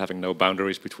home with having no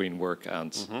boundaries between work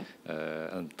and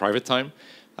private time.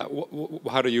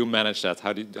 How do you manage that?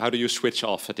 How do you switch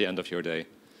off at the end of your day?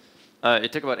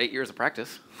 It took about 8 years of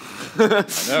practice. I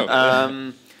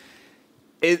know.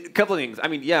 A couple of things. I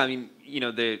mean, yeah. I mean, you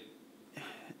know,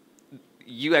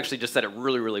 you actually just said it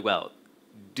really, really well.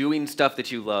 Doing stuff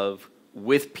that you love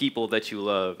with people that you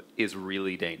love is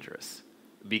really dangerous,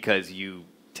 because you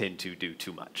tend to do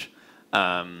too much.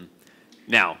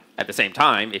 Now, at the same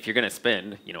time, if you're going to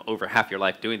spend, you know, over half your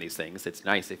life doing these things, it's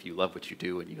nice if you love what you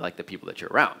do and you like the people that you're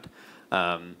around.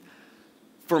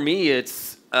 For me,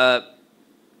 it's I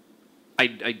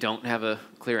don't have a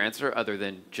clear answer other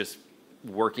than just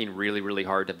working really, really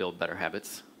hard to build better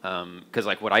habits. Because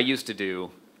like what I used to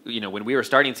do, you know, when we were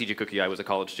starting CG Cookie, I was a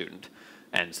college student,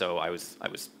 and so I was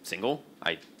single.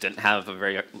 I didn't have a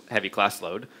very heavy class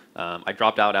load. I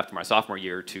dropped out after my sophomore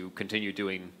year to continue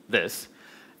doing this,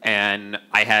 and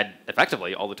I had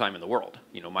effectively all the time in the world.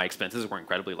 You know, my expenses were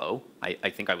incredibly low. I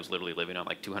think I was literally living on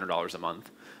like $200 a month.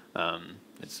 I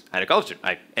had a college student.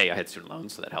 I had student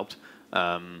loans, so that helped.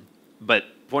 But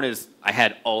the point is, I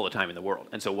had all the time in the world,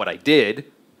 and so what I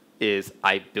did is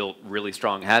I built really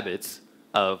strong habits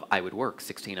of I would work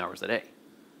 16 hours a day.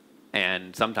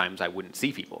 And sometimes I wouldn't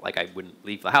see people. Like, I wouldn't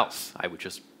leave the house. I would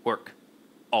just work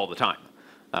all the time.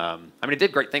 I mean, it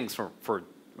did great things for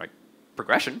like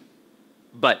progression,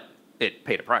 but it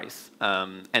paid a price.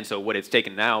 And so what it's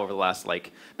taken now over the last,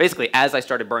 like, basically as I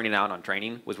started burning out on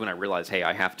training was when I realized, hey,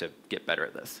 I have to get better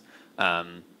at this.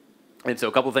 And so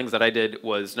a couple of things that I did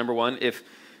was, number one, if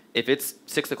it's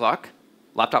 6 o'clock,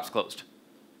 laptop's closed.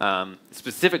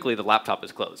 Specifically, the laptop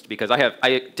is closed, because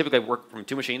I typically work from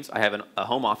two machines. I have a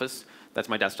home office, that's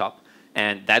my desktop,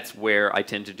 and that's where I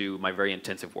tend to do my very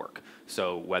intensive work.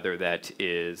 So whether that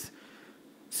is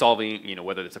solving, you know,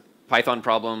 whether it's a Python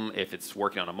problem, if it's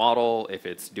working on a model, if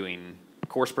it's doing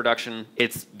course production,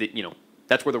 you know,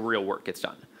 that's where the real work gets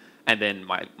done. And then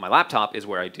my laptop is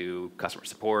where I do customer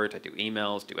support, I do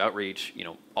emails, do outreach, you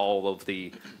know, all of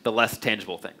the less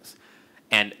tangible things.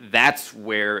 And that's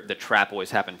where the trap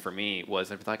always happened for me,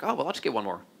 was I'd be like, oh, well, I'll just get one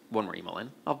more email in.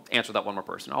 I'll answer that one more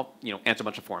person. I'll, you know, answer a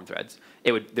bunch of forum threads.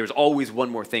 There's always one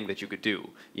more thing that you could do.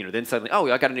 You know, then suddenly, oh,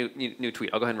 I got a new tweet.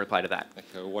 I'll go ahead and reply to that. Like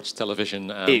watch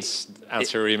television and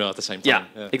answer your email at the same time.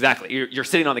 Yeah, exactly. You're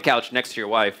sitting on the couch next to your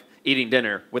wife, eating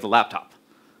dinner with a laptop.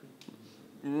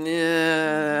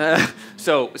 Yeah.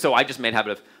 So I just made a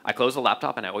habit of, I close the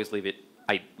laptop and I always leave it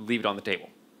on the table.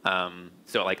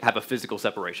 So like have a physical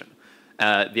separation.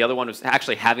 The other one was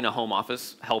actually having a home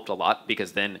office helped a lot,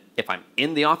 because then if I'm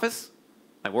in the office,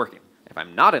 I'm working. If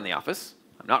I'm not in the office,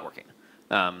 I'm not working,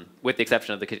 with the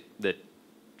exception of the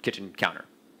kitchen counter.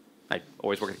 I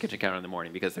always work at the kitchen counter in the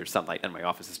morning because there's sunlight and my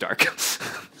office is dark.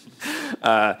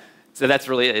 So that's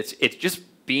really it. It's just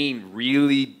being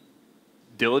really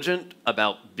diligent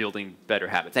about building better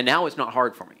habits. And now it's not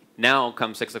hard for me. Now,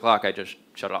 come 6 o'clock, I just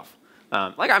shut it off.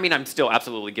 Like, I mean, I'm still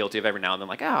absolutely guilty of every now and then,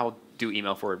 like, I'll do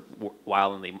email for a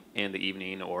while in the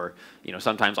evening, or, you know,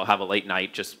 sometimes I'll have a late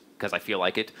night just because I feel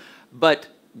like it. But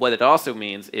what it also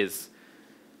means is,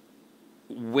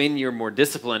 when you're more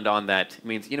disciplined on that, it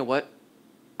means, you know what,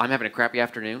 I'm having a crappy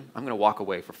afternoon, I'm going to walk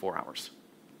away for 4 hours,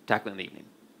 tackle it in the evening.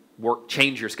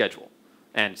 Change your schedule.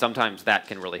 And sometimes that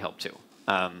can really help too.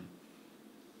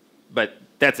 But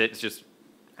that's it. It's just,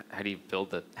 how do you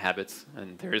build the habits?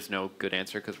 And there is no good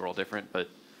answer because we're all different. But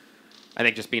I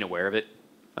think just being aware of it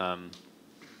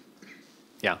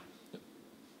Yeah.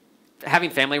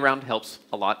 Having family around helps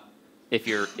a lot. If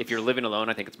you're living alone,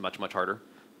 I think it's much harder.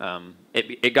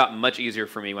 It got much easier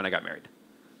for me when I got married,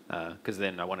 because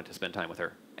then I wanted to spend time with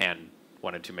her and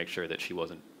wanted to make sure that she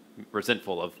wasn't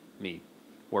resentful of me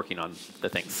working on the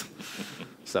things.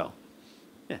 So,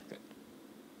 yeah.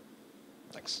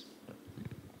 Thanks.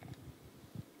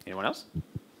 Anyone else?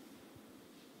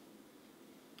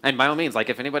 And by all means, like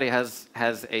if anybody has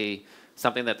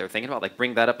something that they're thinking about, like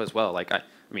bring that up as well. Like I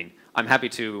mean, I'm happy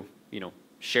to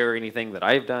share anything that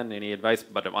I've done, any advice,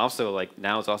 but I'm also like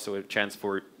now is also a chance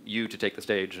for you to take the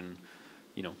stage and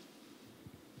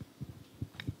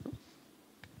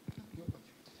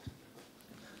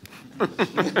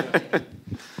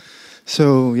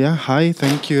So yeah, hi,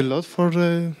 thank you a lot for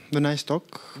the nice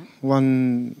talk.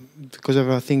 Because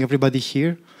I think everybody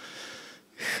here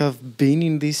have been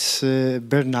in this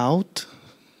burnout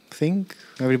thing.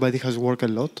 Everybody has worked a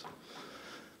lot.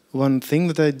 One thing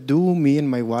that I do, me and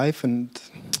my wife and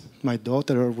my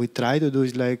daughter, or we try to do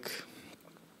is like,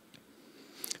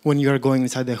 when you are going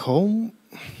inside the home,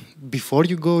 before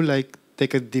you go, like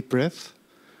take a deep breath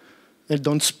and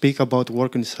don't speak about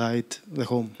work inside the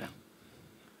home. Yeah.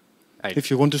 If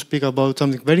you want to speak about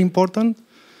something very important,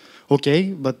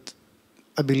 okay, but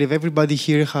I believe everybody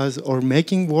here has or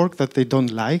making work that they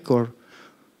don't like or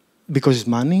because it's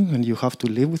money and you have to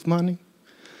live with money.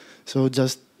 So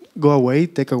just go away,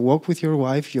 take a walk with your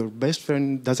wife, your best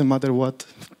friend, doesn't matter what.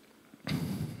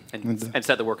 And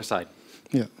set the work aside.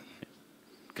 Yeah.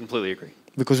 Completely agree.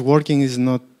 Because working is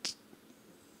not,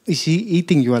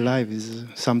 eating you alive is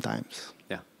sometimes.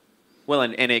 Yeah. Well,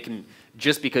 and it can,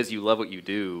 just because you love what you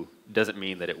do doesn't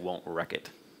mean that it won't wreck it.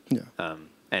 Yeah.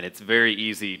 And it's very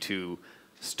easy to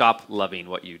stop loving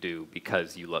what you do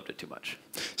because you loved it too much.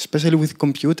 Especially with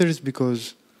computers,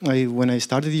 because when I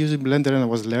started using Blender and I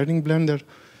was learning Blender,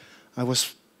 I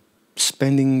was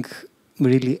spending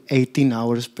really 18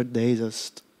 hours per day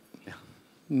just. Yeah.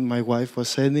 My wife was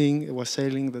saying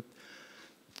that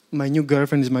my new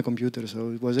girlfriend is my computer, so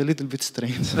it was a little bit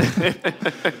strange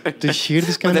to hear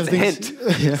this kind of things. That's a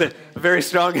hint. Yeah. It's a very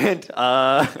strong hint.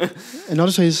 And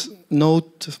also, it's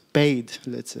not paid,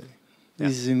 let's say. Yeah.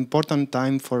 It's important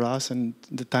time for us, and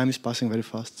the time is passing very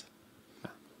fast.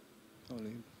 Yeah.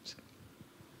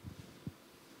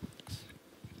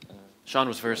 Sean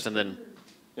was first, and then.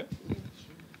 Yeah.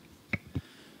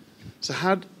 So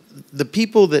how the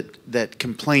people that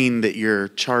complain that you're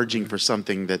charging for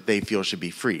something that they feel should be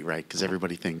free, right? Because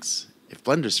everybody thinks if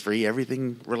Blender's free,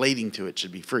 everything relating to it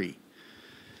should be free.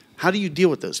 How do you deal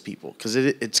with those people? Because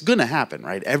it's going to happen,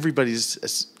 right?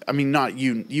 Everybody's, I mean, not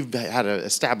you. You've had an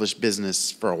established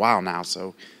business for a while now,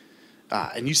 so,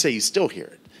 and you say you still hear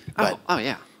it. But oh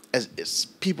yeah. As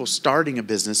people starting a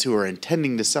business who are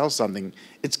intending to sell something,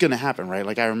 it's going to happen, right?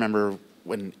 Like I remember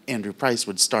when Andrew Price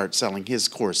would start selling his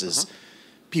courses,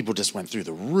 people just went through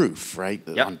the roof, right?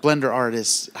 Yep. On Blender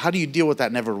artists, how do you deal with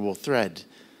that inevitable thread?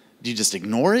 Do you just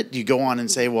ignore it? Do you go on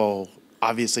and say, well,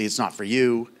 obviously it's not for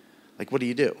you? Like, what do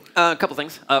you do? A couple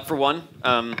things. For one,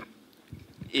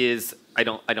 is I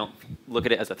don't look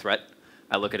at it as a threat.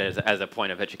 I look at it as a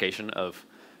point of education of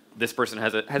this person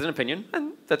has an opinion,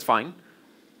 and that's fine.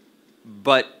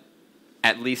 But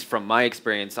at least from my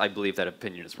experience, I believe that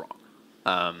opinion is wrong.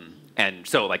 And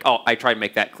so, like, I try to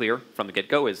make that clear from the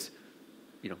get-go is,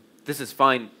 this is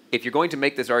fine. If you're going to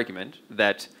make this argument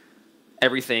that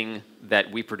everything that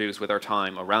we produce with our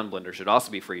time around Blender should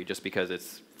also be free just because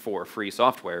it's for free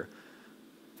software,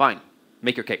 fine.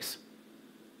 Make your case.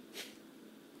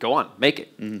 Go on. Make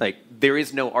it. Mm-hmm. Like, there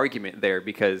is no argument there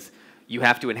because you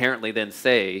have to inherently then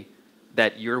say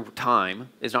that your time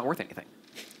is not worth anything.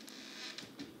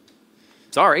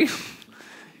 Sorry.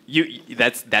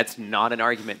 That's not an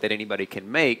argument that anybody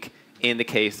can make in the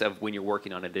case of when you're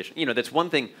working on addition. That's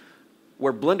one thing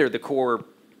where Blender, the core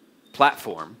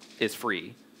platform, is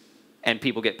free and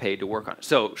people get paid to work on it.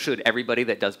 So should everybody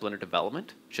that does Blender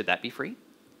development, should that be free?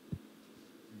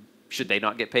 Should they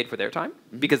not get paid for their time?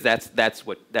 Mm-hmm. Because that's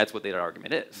what that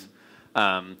argument is.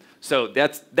 So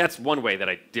that's one way that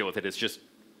I deal with it, is just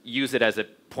use it as a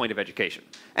point of education.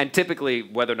 And typically,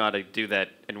 whether or not I do that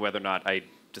and whether or not I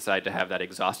decide to have that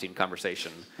exhausting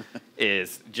conversation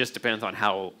just depends on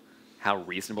how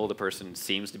reasonable the person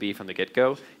seems to be from the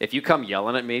get-go. If you come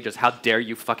yelling at me, just how dare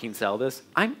you fucking sell this,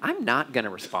 I'm not going to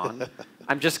respond.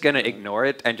 I'm just going to ignore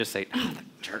it and just say, oh, the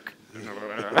jerk.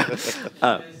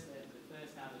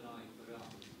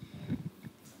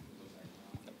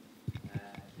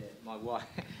 My wife,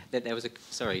 there was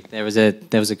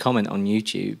a comment on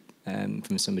YouTube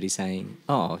from somebody saying,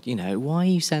 "Oh, why are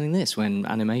you selling this when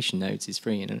Animation Nodes is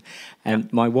free?"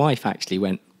 And my wife actually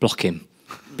went, "Block him."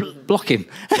 block him.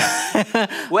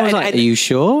 Well, I was like, are you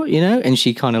sure? You know, and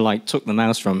she kind of like took the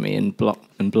mouse from me and blocked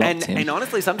him. And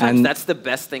honestly, sometimes that's the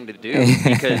best thing to do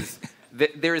because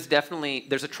there's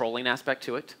a trolling aspect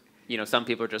to it. You know, some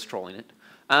people are just trolling it.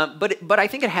 But I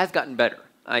think it has gotten better.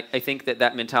 I think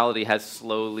that mentality has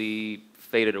slowly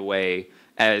faded away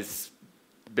as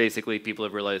basically people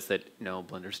have realized that no,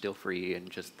 Blender's still free and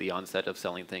just the onset of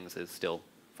selling things is still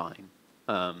fine.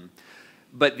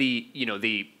 But the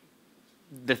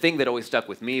thing that always stuck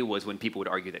with me was when people would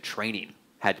argue that training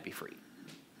had to be free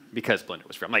because Blender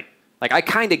was free. I'm like I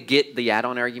kind of get the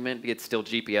add-on argument. It's still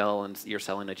GPL and you're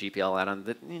selling a GPL add-on.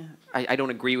 That I don't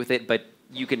agree with it, but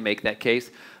you can make that case.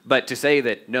 But to say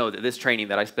that no, that this training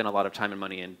that I spent a lot of time and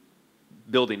money in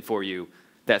building for you,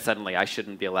 that suddenly I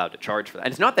shouldn't be allowed to charge for that.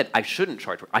 And it's not that I shouldn't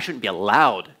charge for it. I shouldn't be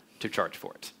allowed to charge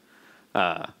for it.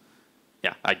 No.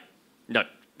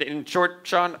 In short,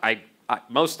 Sean, I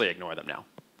mostly ignore them now.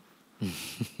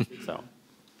 So.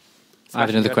 I have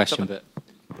another question, but.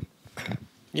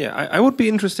 Yeah, I would be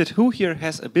interested, who here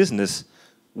has a business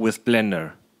with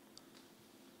Blender?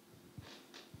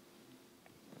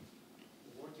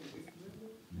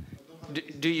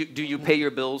 Do you pay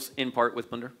your bills in part with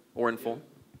Blender or in full?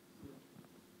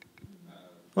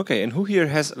 Okay, and who here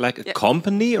has like a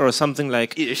company or something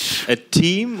like a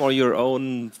team or your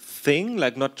own thing,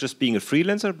 like not just being a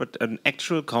freelancer, but an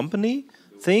actual company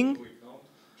thing?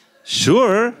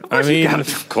 Sure, I mean,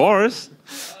 of course.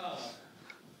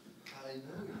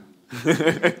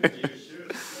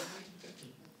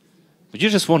 But you're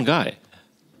just one guy.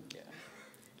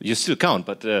 You still count,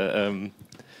 but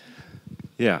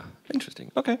yeah,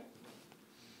 interesting. Okay.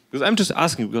 Because I'm just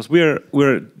asking because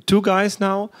we're two guys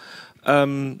now,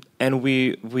 and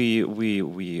we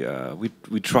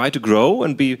try to grow,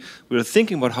 and we're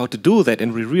thinking about how to do that,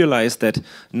 and we realize that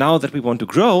now that we want to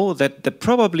grow, that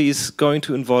probably is going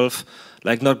to involve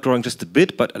like not growing just a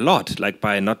bit, but a lot, like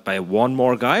not by one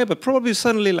more guy, but probably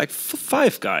suddenly like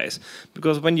 5 guys.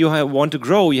 Because when you want to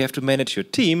grow, you have to manage your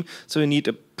team, so you need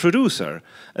a producer,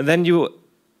 and then you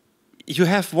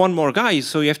have one more guy,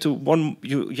 so you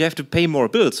have to pay more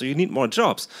bills, so you need more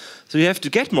jobs. So you have to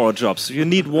get more jobs. So you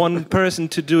need one person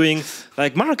to doing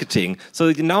like marketing.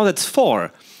 So now that's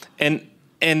 4, and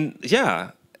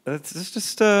yeah, that's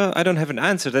just I don't have an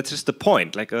answer. That's just the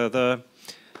point. Like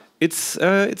it's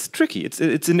tricky.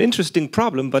 It's an interesting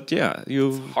problem, but yeah,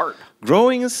 it's hard.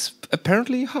 Growing is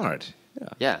apparently hard.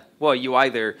 Yeah. Well, you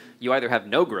either have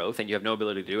no growth and you have no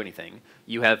ability to do anything.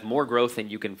 You have more growth than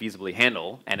you can feasibly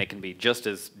handle, and it can be just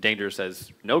as dangerous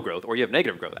as no growth, or you have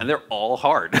negative growth, and they're all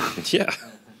hard. Yeah.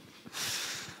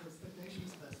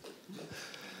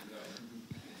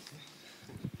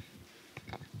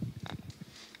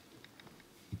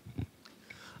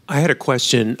 I had a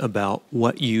question about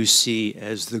what you see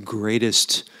as the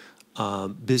greatest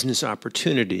business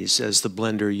opportunities as the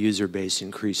Blender user base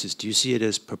increases. Do you see it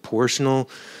as proportional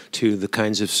to the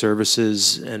kinds of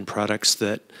services and products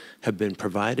that have been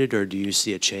provided, or do you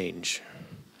see a change?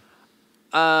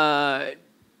 I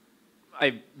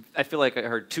feel like I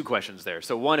heard 2 questions there.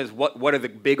 So one is what are the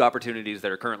big opportunities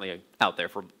that are currently out there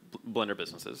for Blender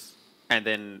businesses, and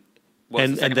then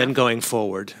going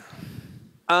forward.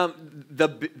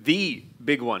 The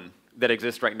big one that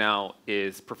exists right now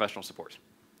is professional support.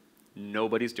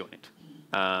 Nobody's doing it.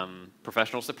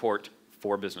 Professional support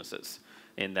for businesses,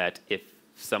 in that if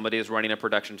somebody is running a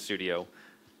production studio,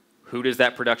 who does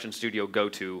that production studio go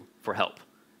to for help?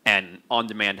 And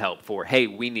on-demand help for, hey,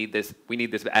 we need this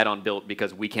add-on built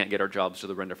because we can't get our jobs to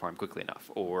the render farm quickly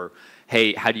enough. Or,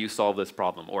 hey, how do you solve this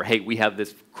problem? Or, hey, we have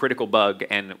this critical bug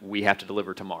and we have to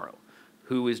deliver tomorrow.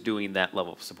 Who is doing that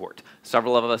level of support?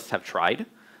 Several of us have tried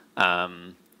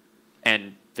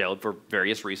and failed for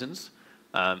various reasons,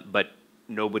 but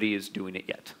nobody is doing it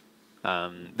yet.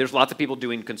 There's lots of people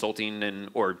doing consulting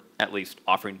or at least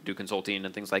offering to do consulting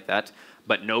and things like that,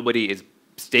 but nobody is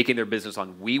staking their business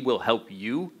on, we will help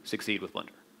you succeed with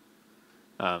Blender.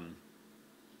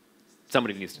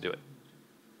 Somebody needs to do it.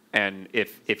 And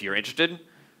if you're interested,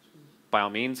 by all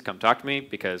means, come talk to me,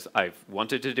 because I've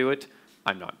wanted to do it.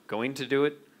 I'm not going to do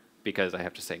it because I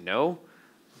have to say no,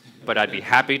 but I'd be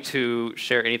happy to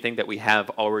share anything that we have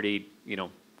already,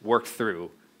 worked through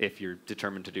if you're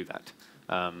determined to do that.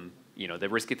 The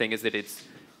risky thing is that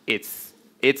it's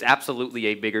absolutely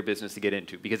a bigger business to get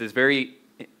into, because it's very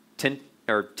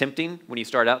tempting when you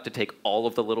start out to take all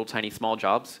of the little tiny small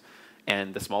jobs,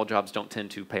 and the small jobs don't tend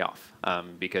to pay off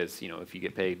because if you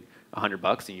get paid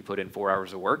 $100 and you put in 4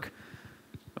 hours of work,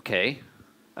 okay,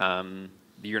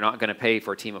 you're not going to pay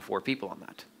for a team of 4 people on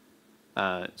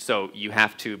that. So you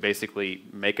have to basically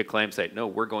make a claim, say, no,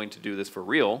 we're going to do this for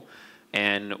real,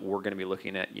 and we're going to be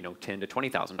looking at $10,000 to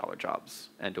 $20,000 jobs,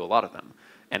 and do a lot of them.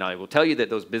 And I will tell you that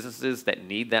those businesses that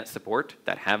need that support,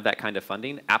 that have that kind of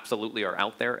funding, absolutely are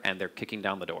out there, and they're kicking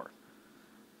down the door.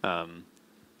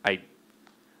 I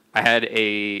had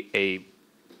a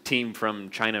team from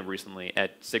China recently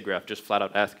at SIGGRAPH just flat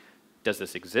out ask, does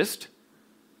this exist?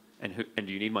 And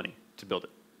do you need money to build it?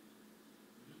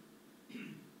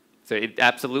 So it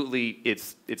absolutely,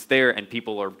 it's there, and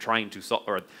people are trying to solve,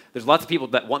 or there's lots of people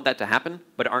that want that to happen,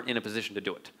 but aren't in a position to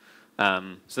do it.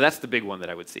 So that's the big one that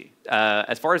I would see.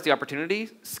 As far as the opportunity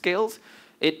scales,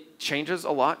 it changes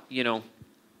a lot.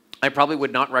 I probably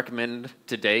would not recommend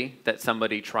today that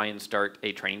somebody try and start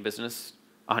a training business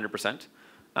 100%.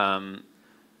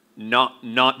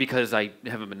 Not because I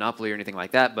have a monopoly or anything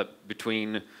like that, but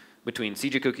between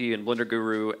CJ Cookie and Blender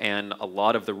Guru and a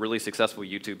lot of the really successful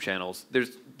YouTube channels,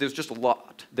 there's just a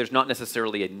lot. There's not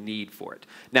necessarily a need for it.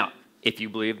 Now, if you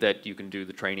believe that you can do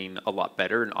the training a lot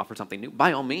better and offer something new,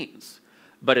 by all means.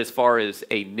 But as far as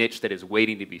a niche that is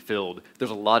waiting to be filled, there's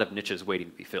a lot of niches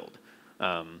waiting to be filled.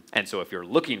 And so if you're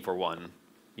looking for one,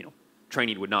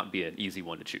 training would not be an easy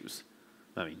one to choose.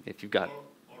 I mean, if you've got...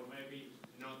 Or maybe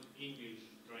not English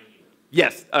training.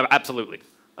 Yes, absolutely.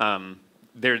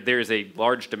 There is a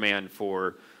large demand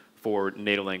for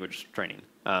native language training,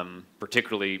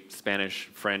 particularly Spanish,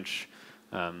 French,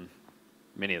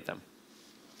 many of them.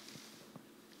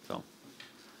 So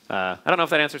I don't know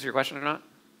if that answers your question or not.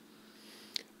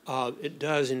 It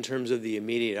does in terms of the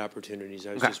immediate opportunities.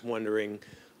 I was just wondering,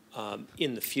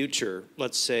 in the future,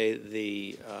 let's say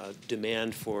the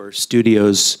demand for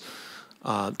studios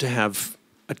to have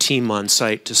a team on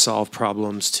site to solve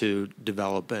problems, to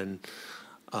develop and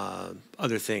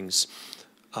other things.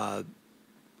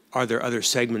 Are there other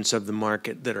segments of the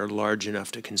market that are large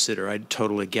enough to consider? I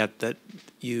totally get that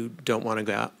you don't want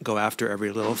to go after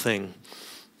every little thing.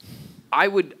 I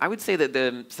would say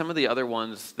that some of the other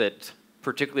ones that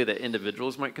particularly that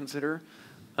individuals might consider,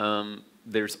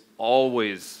 there's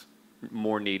always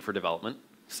more need for development.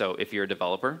 So if you're a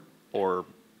developer or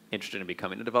interested in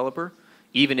becoming a developer,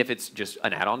 even if it's just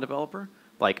an add-on developer,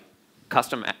 like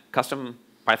custom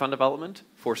Python development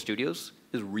for studios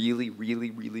is really,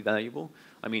 really, really valuable.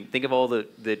 I mean, think of all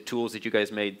the tools that you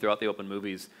guys made throughout the open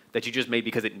movies that you just made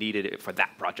because it needed it for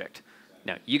that project.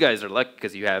 Now, you guys are lucky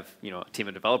because you have a team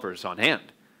of developers on hand.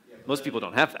 Yeah, most people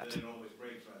don't have that. It always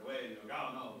breaks right away, and you're like,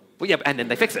 oh, no. Well, yeah, and then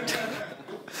they fix it.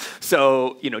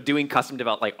 So, doing custom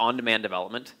like on-demand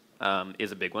development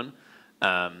is a big one.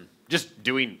 Just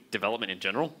doing development in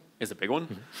general is a big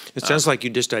one. It sounds like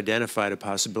you just identified a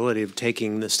possibility of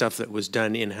taking the stuff that was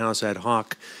done in-house ad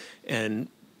hoc and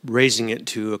raising it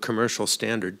to a commercial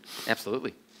standard.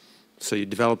 Absolutely. So you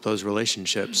develop those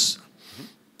relationships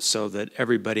so that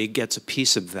everybody gets a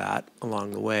piece of that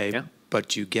along the way,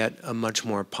 but you get a much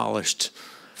more polished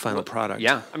final product.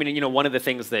 Yeah, I mean, one of the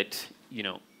things that,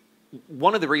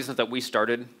 one of the reasons that we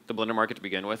started the Blender market to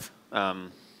begin with,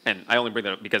 and I only bring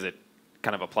that up because it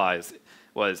kind of applies,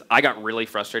 was I got really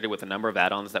frustrated with the number of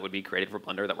add-ons that would be created for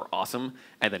Blender that were awesome,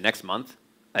 and the next month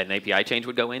an API change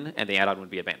would go in and the add-on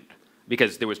would be abandoned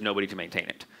because there was nobody to maintain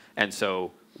it. And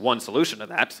so one solution to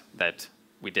that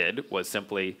we did was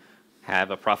simply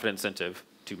have a profit incentive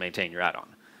to maintain your add-on.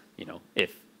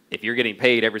 If you're getting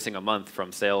paid every single month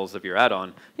from sales of your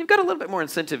add-on, you've got a little bit more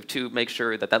incentive to make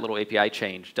sure that that little API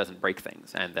change doesn't break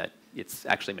things and that it's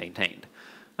actually maintained.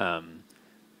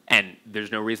 And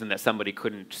there's no reason that somebody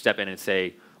couldn't step in and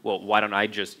say, well, why don't I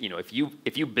just, if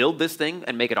you build this thing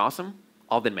and make it awesome,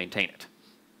 I'll then maintain it.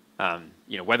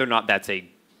 Whether or not that's a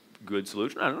good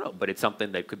solution, I don't know, but it's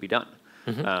something that could be done.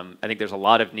 I think there's a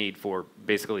lot of need for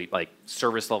basically like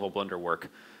service level Blender work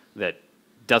that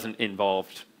doesn't involve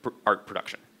art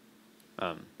production.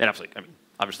 And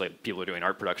obviously people are doing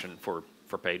art production for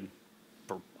paid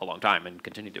for a long time and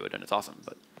continue to do it, and it's awesome.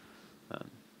 But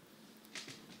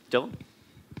Dylan?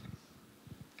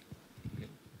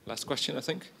 Last question, I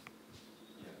think.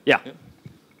 Yeah.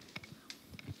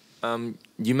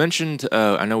 You mentioned,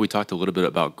 I know we talked a little bit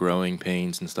about growing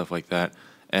pains and stuff like that,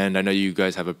 and I know you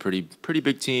guys have a pretty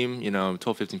big team.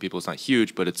 12, 15 people. It's not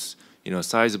huge, but it's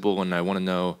sizable. And I want to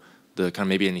know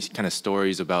maybe any kind of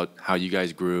stories about how you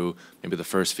guys grew. Maybe the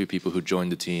first few people who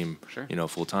joined the team, sure.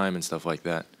 Full time and stuff like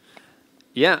that.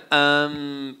 Yeah.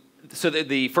 So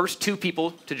the first two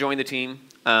people to join the team,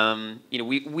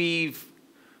 we've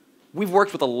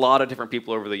worked with a lot of different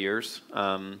people over the years.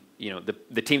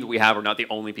 The team that we have are not the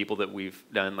only people that we've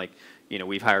done.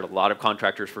 We've hired a lot of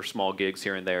contractors for small gigs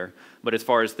here and there. But as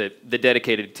far as the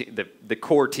dedicated, the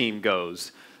core team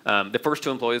goes, the first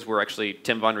two employees were actually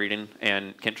Tim Von Rieden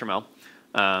and Kent Trammell.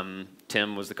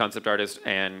 Tim was the concept artist,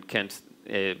 and Kent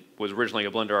was originally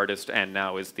a Blender artist and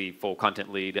now is the full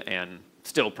content lead and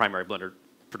still primary Blender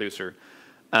producer.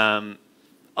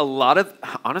 A lot of,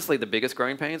 honestly, the biggest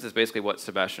growing pains is basically what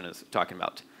Sebastian is talking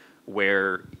about,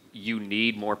 where you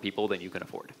need more people than you can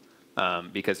afford.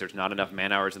 Because there's not enough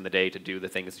man hours in the day to do the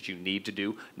things that you need to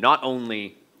do. Not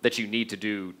only that you need to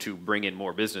do to bring in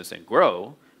more business and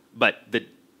grow, but the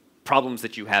problems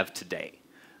that you have today.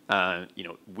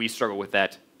 We struggle with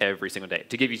that every single day.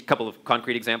 To give you a couple of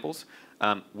concrete examples,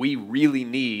 we really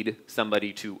need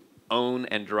somebody to own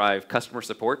and drive customer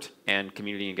support and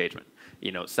community engagement.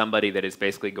 Somebody that is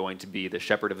basically going to be the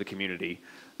shepherd of the community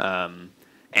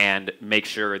and make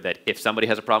sure that if somebody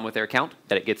has a problem with their account,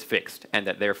 that it gets fixed and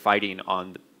that they're fighting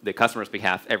on the customer's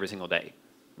behalf every single day.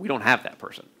 We don't have that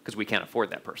person because we can't afford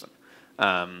that person.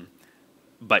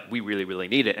 But we really, really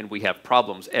need it, and we have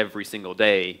problems every single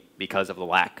day because of the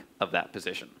lack of that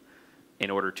position.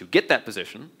 In order to get that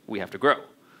position, we have to grow.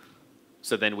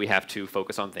 So then we have to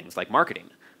focus on things like marketing,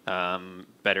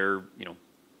 better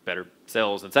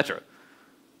sales, etc.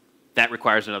 That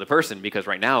requires another person because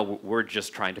right now we're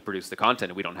just trying to produce the content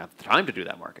and we don't have the time to do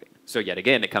that marketing. So yet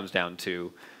again, it comes down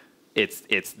to it's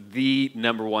the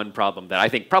 #1 problem that I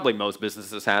think probably most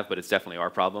businesses have, but it's definitely our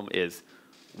problem, is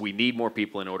we need more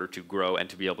people in order to grow and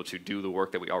to be able to do the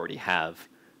work that we already have,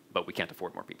 but we can't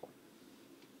afford more people.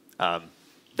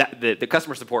 The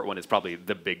customer support one is probably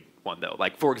the big one, though.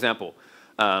 Like, for example,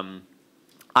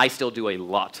 I still do a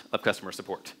lot of customer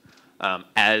support.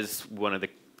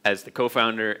 As the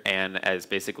co-founder and as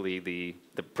basically the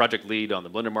project lead on the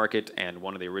Blender market and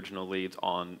one of the original leads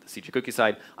on the CG Cookie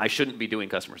side, I shouldn't be doing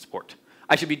customer support.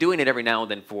 I should be doing it every now and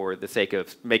then for the sake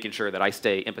of making sure that I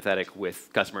stay empathetic with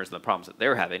customers and the problems that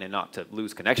they're having and not to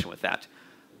lose connection with that.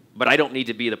 But I don't need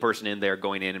to be the person in there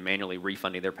going in and manually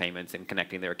refunding their payments and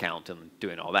connecting their account and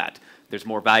doing all that. There's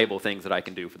more valuable things that I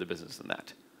can do for the business than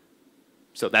that.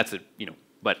 So that's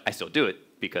but I still do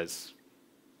it because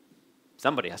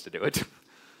somebody has to do it.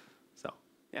 So,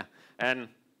 yeah. And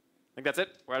I think that's it.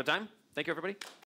 We're out of time. Thank you, everybody.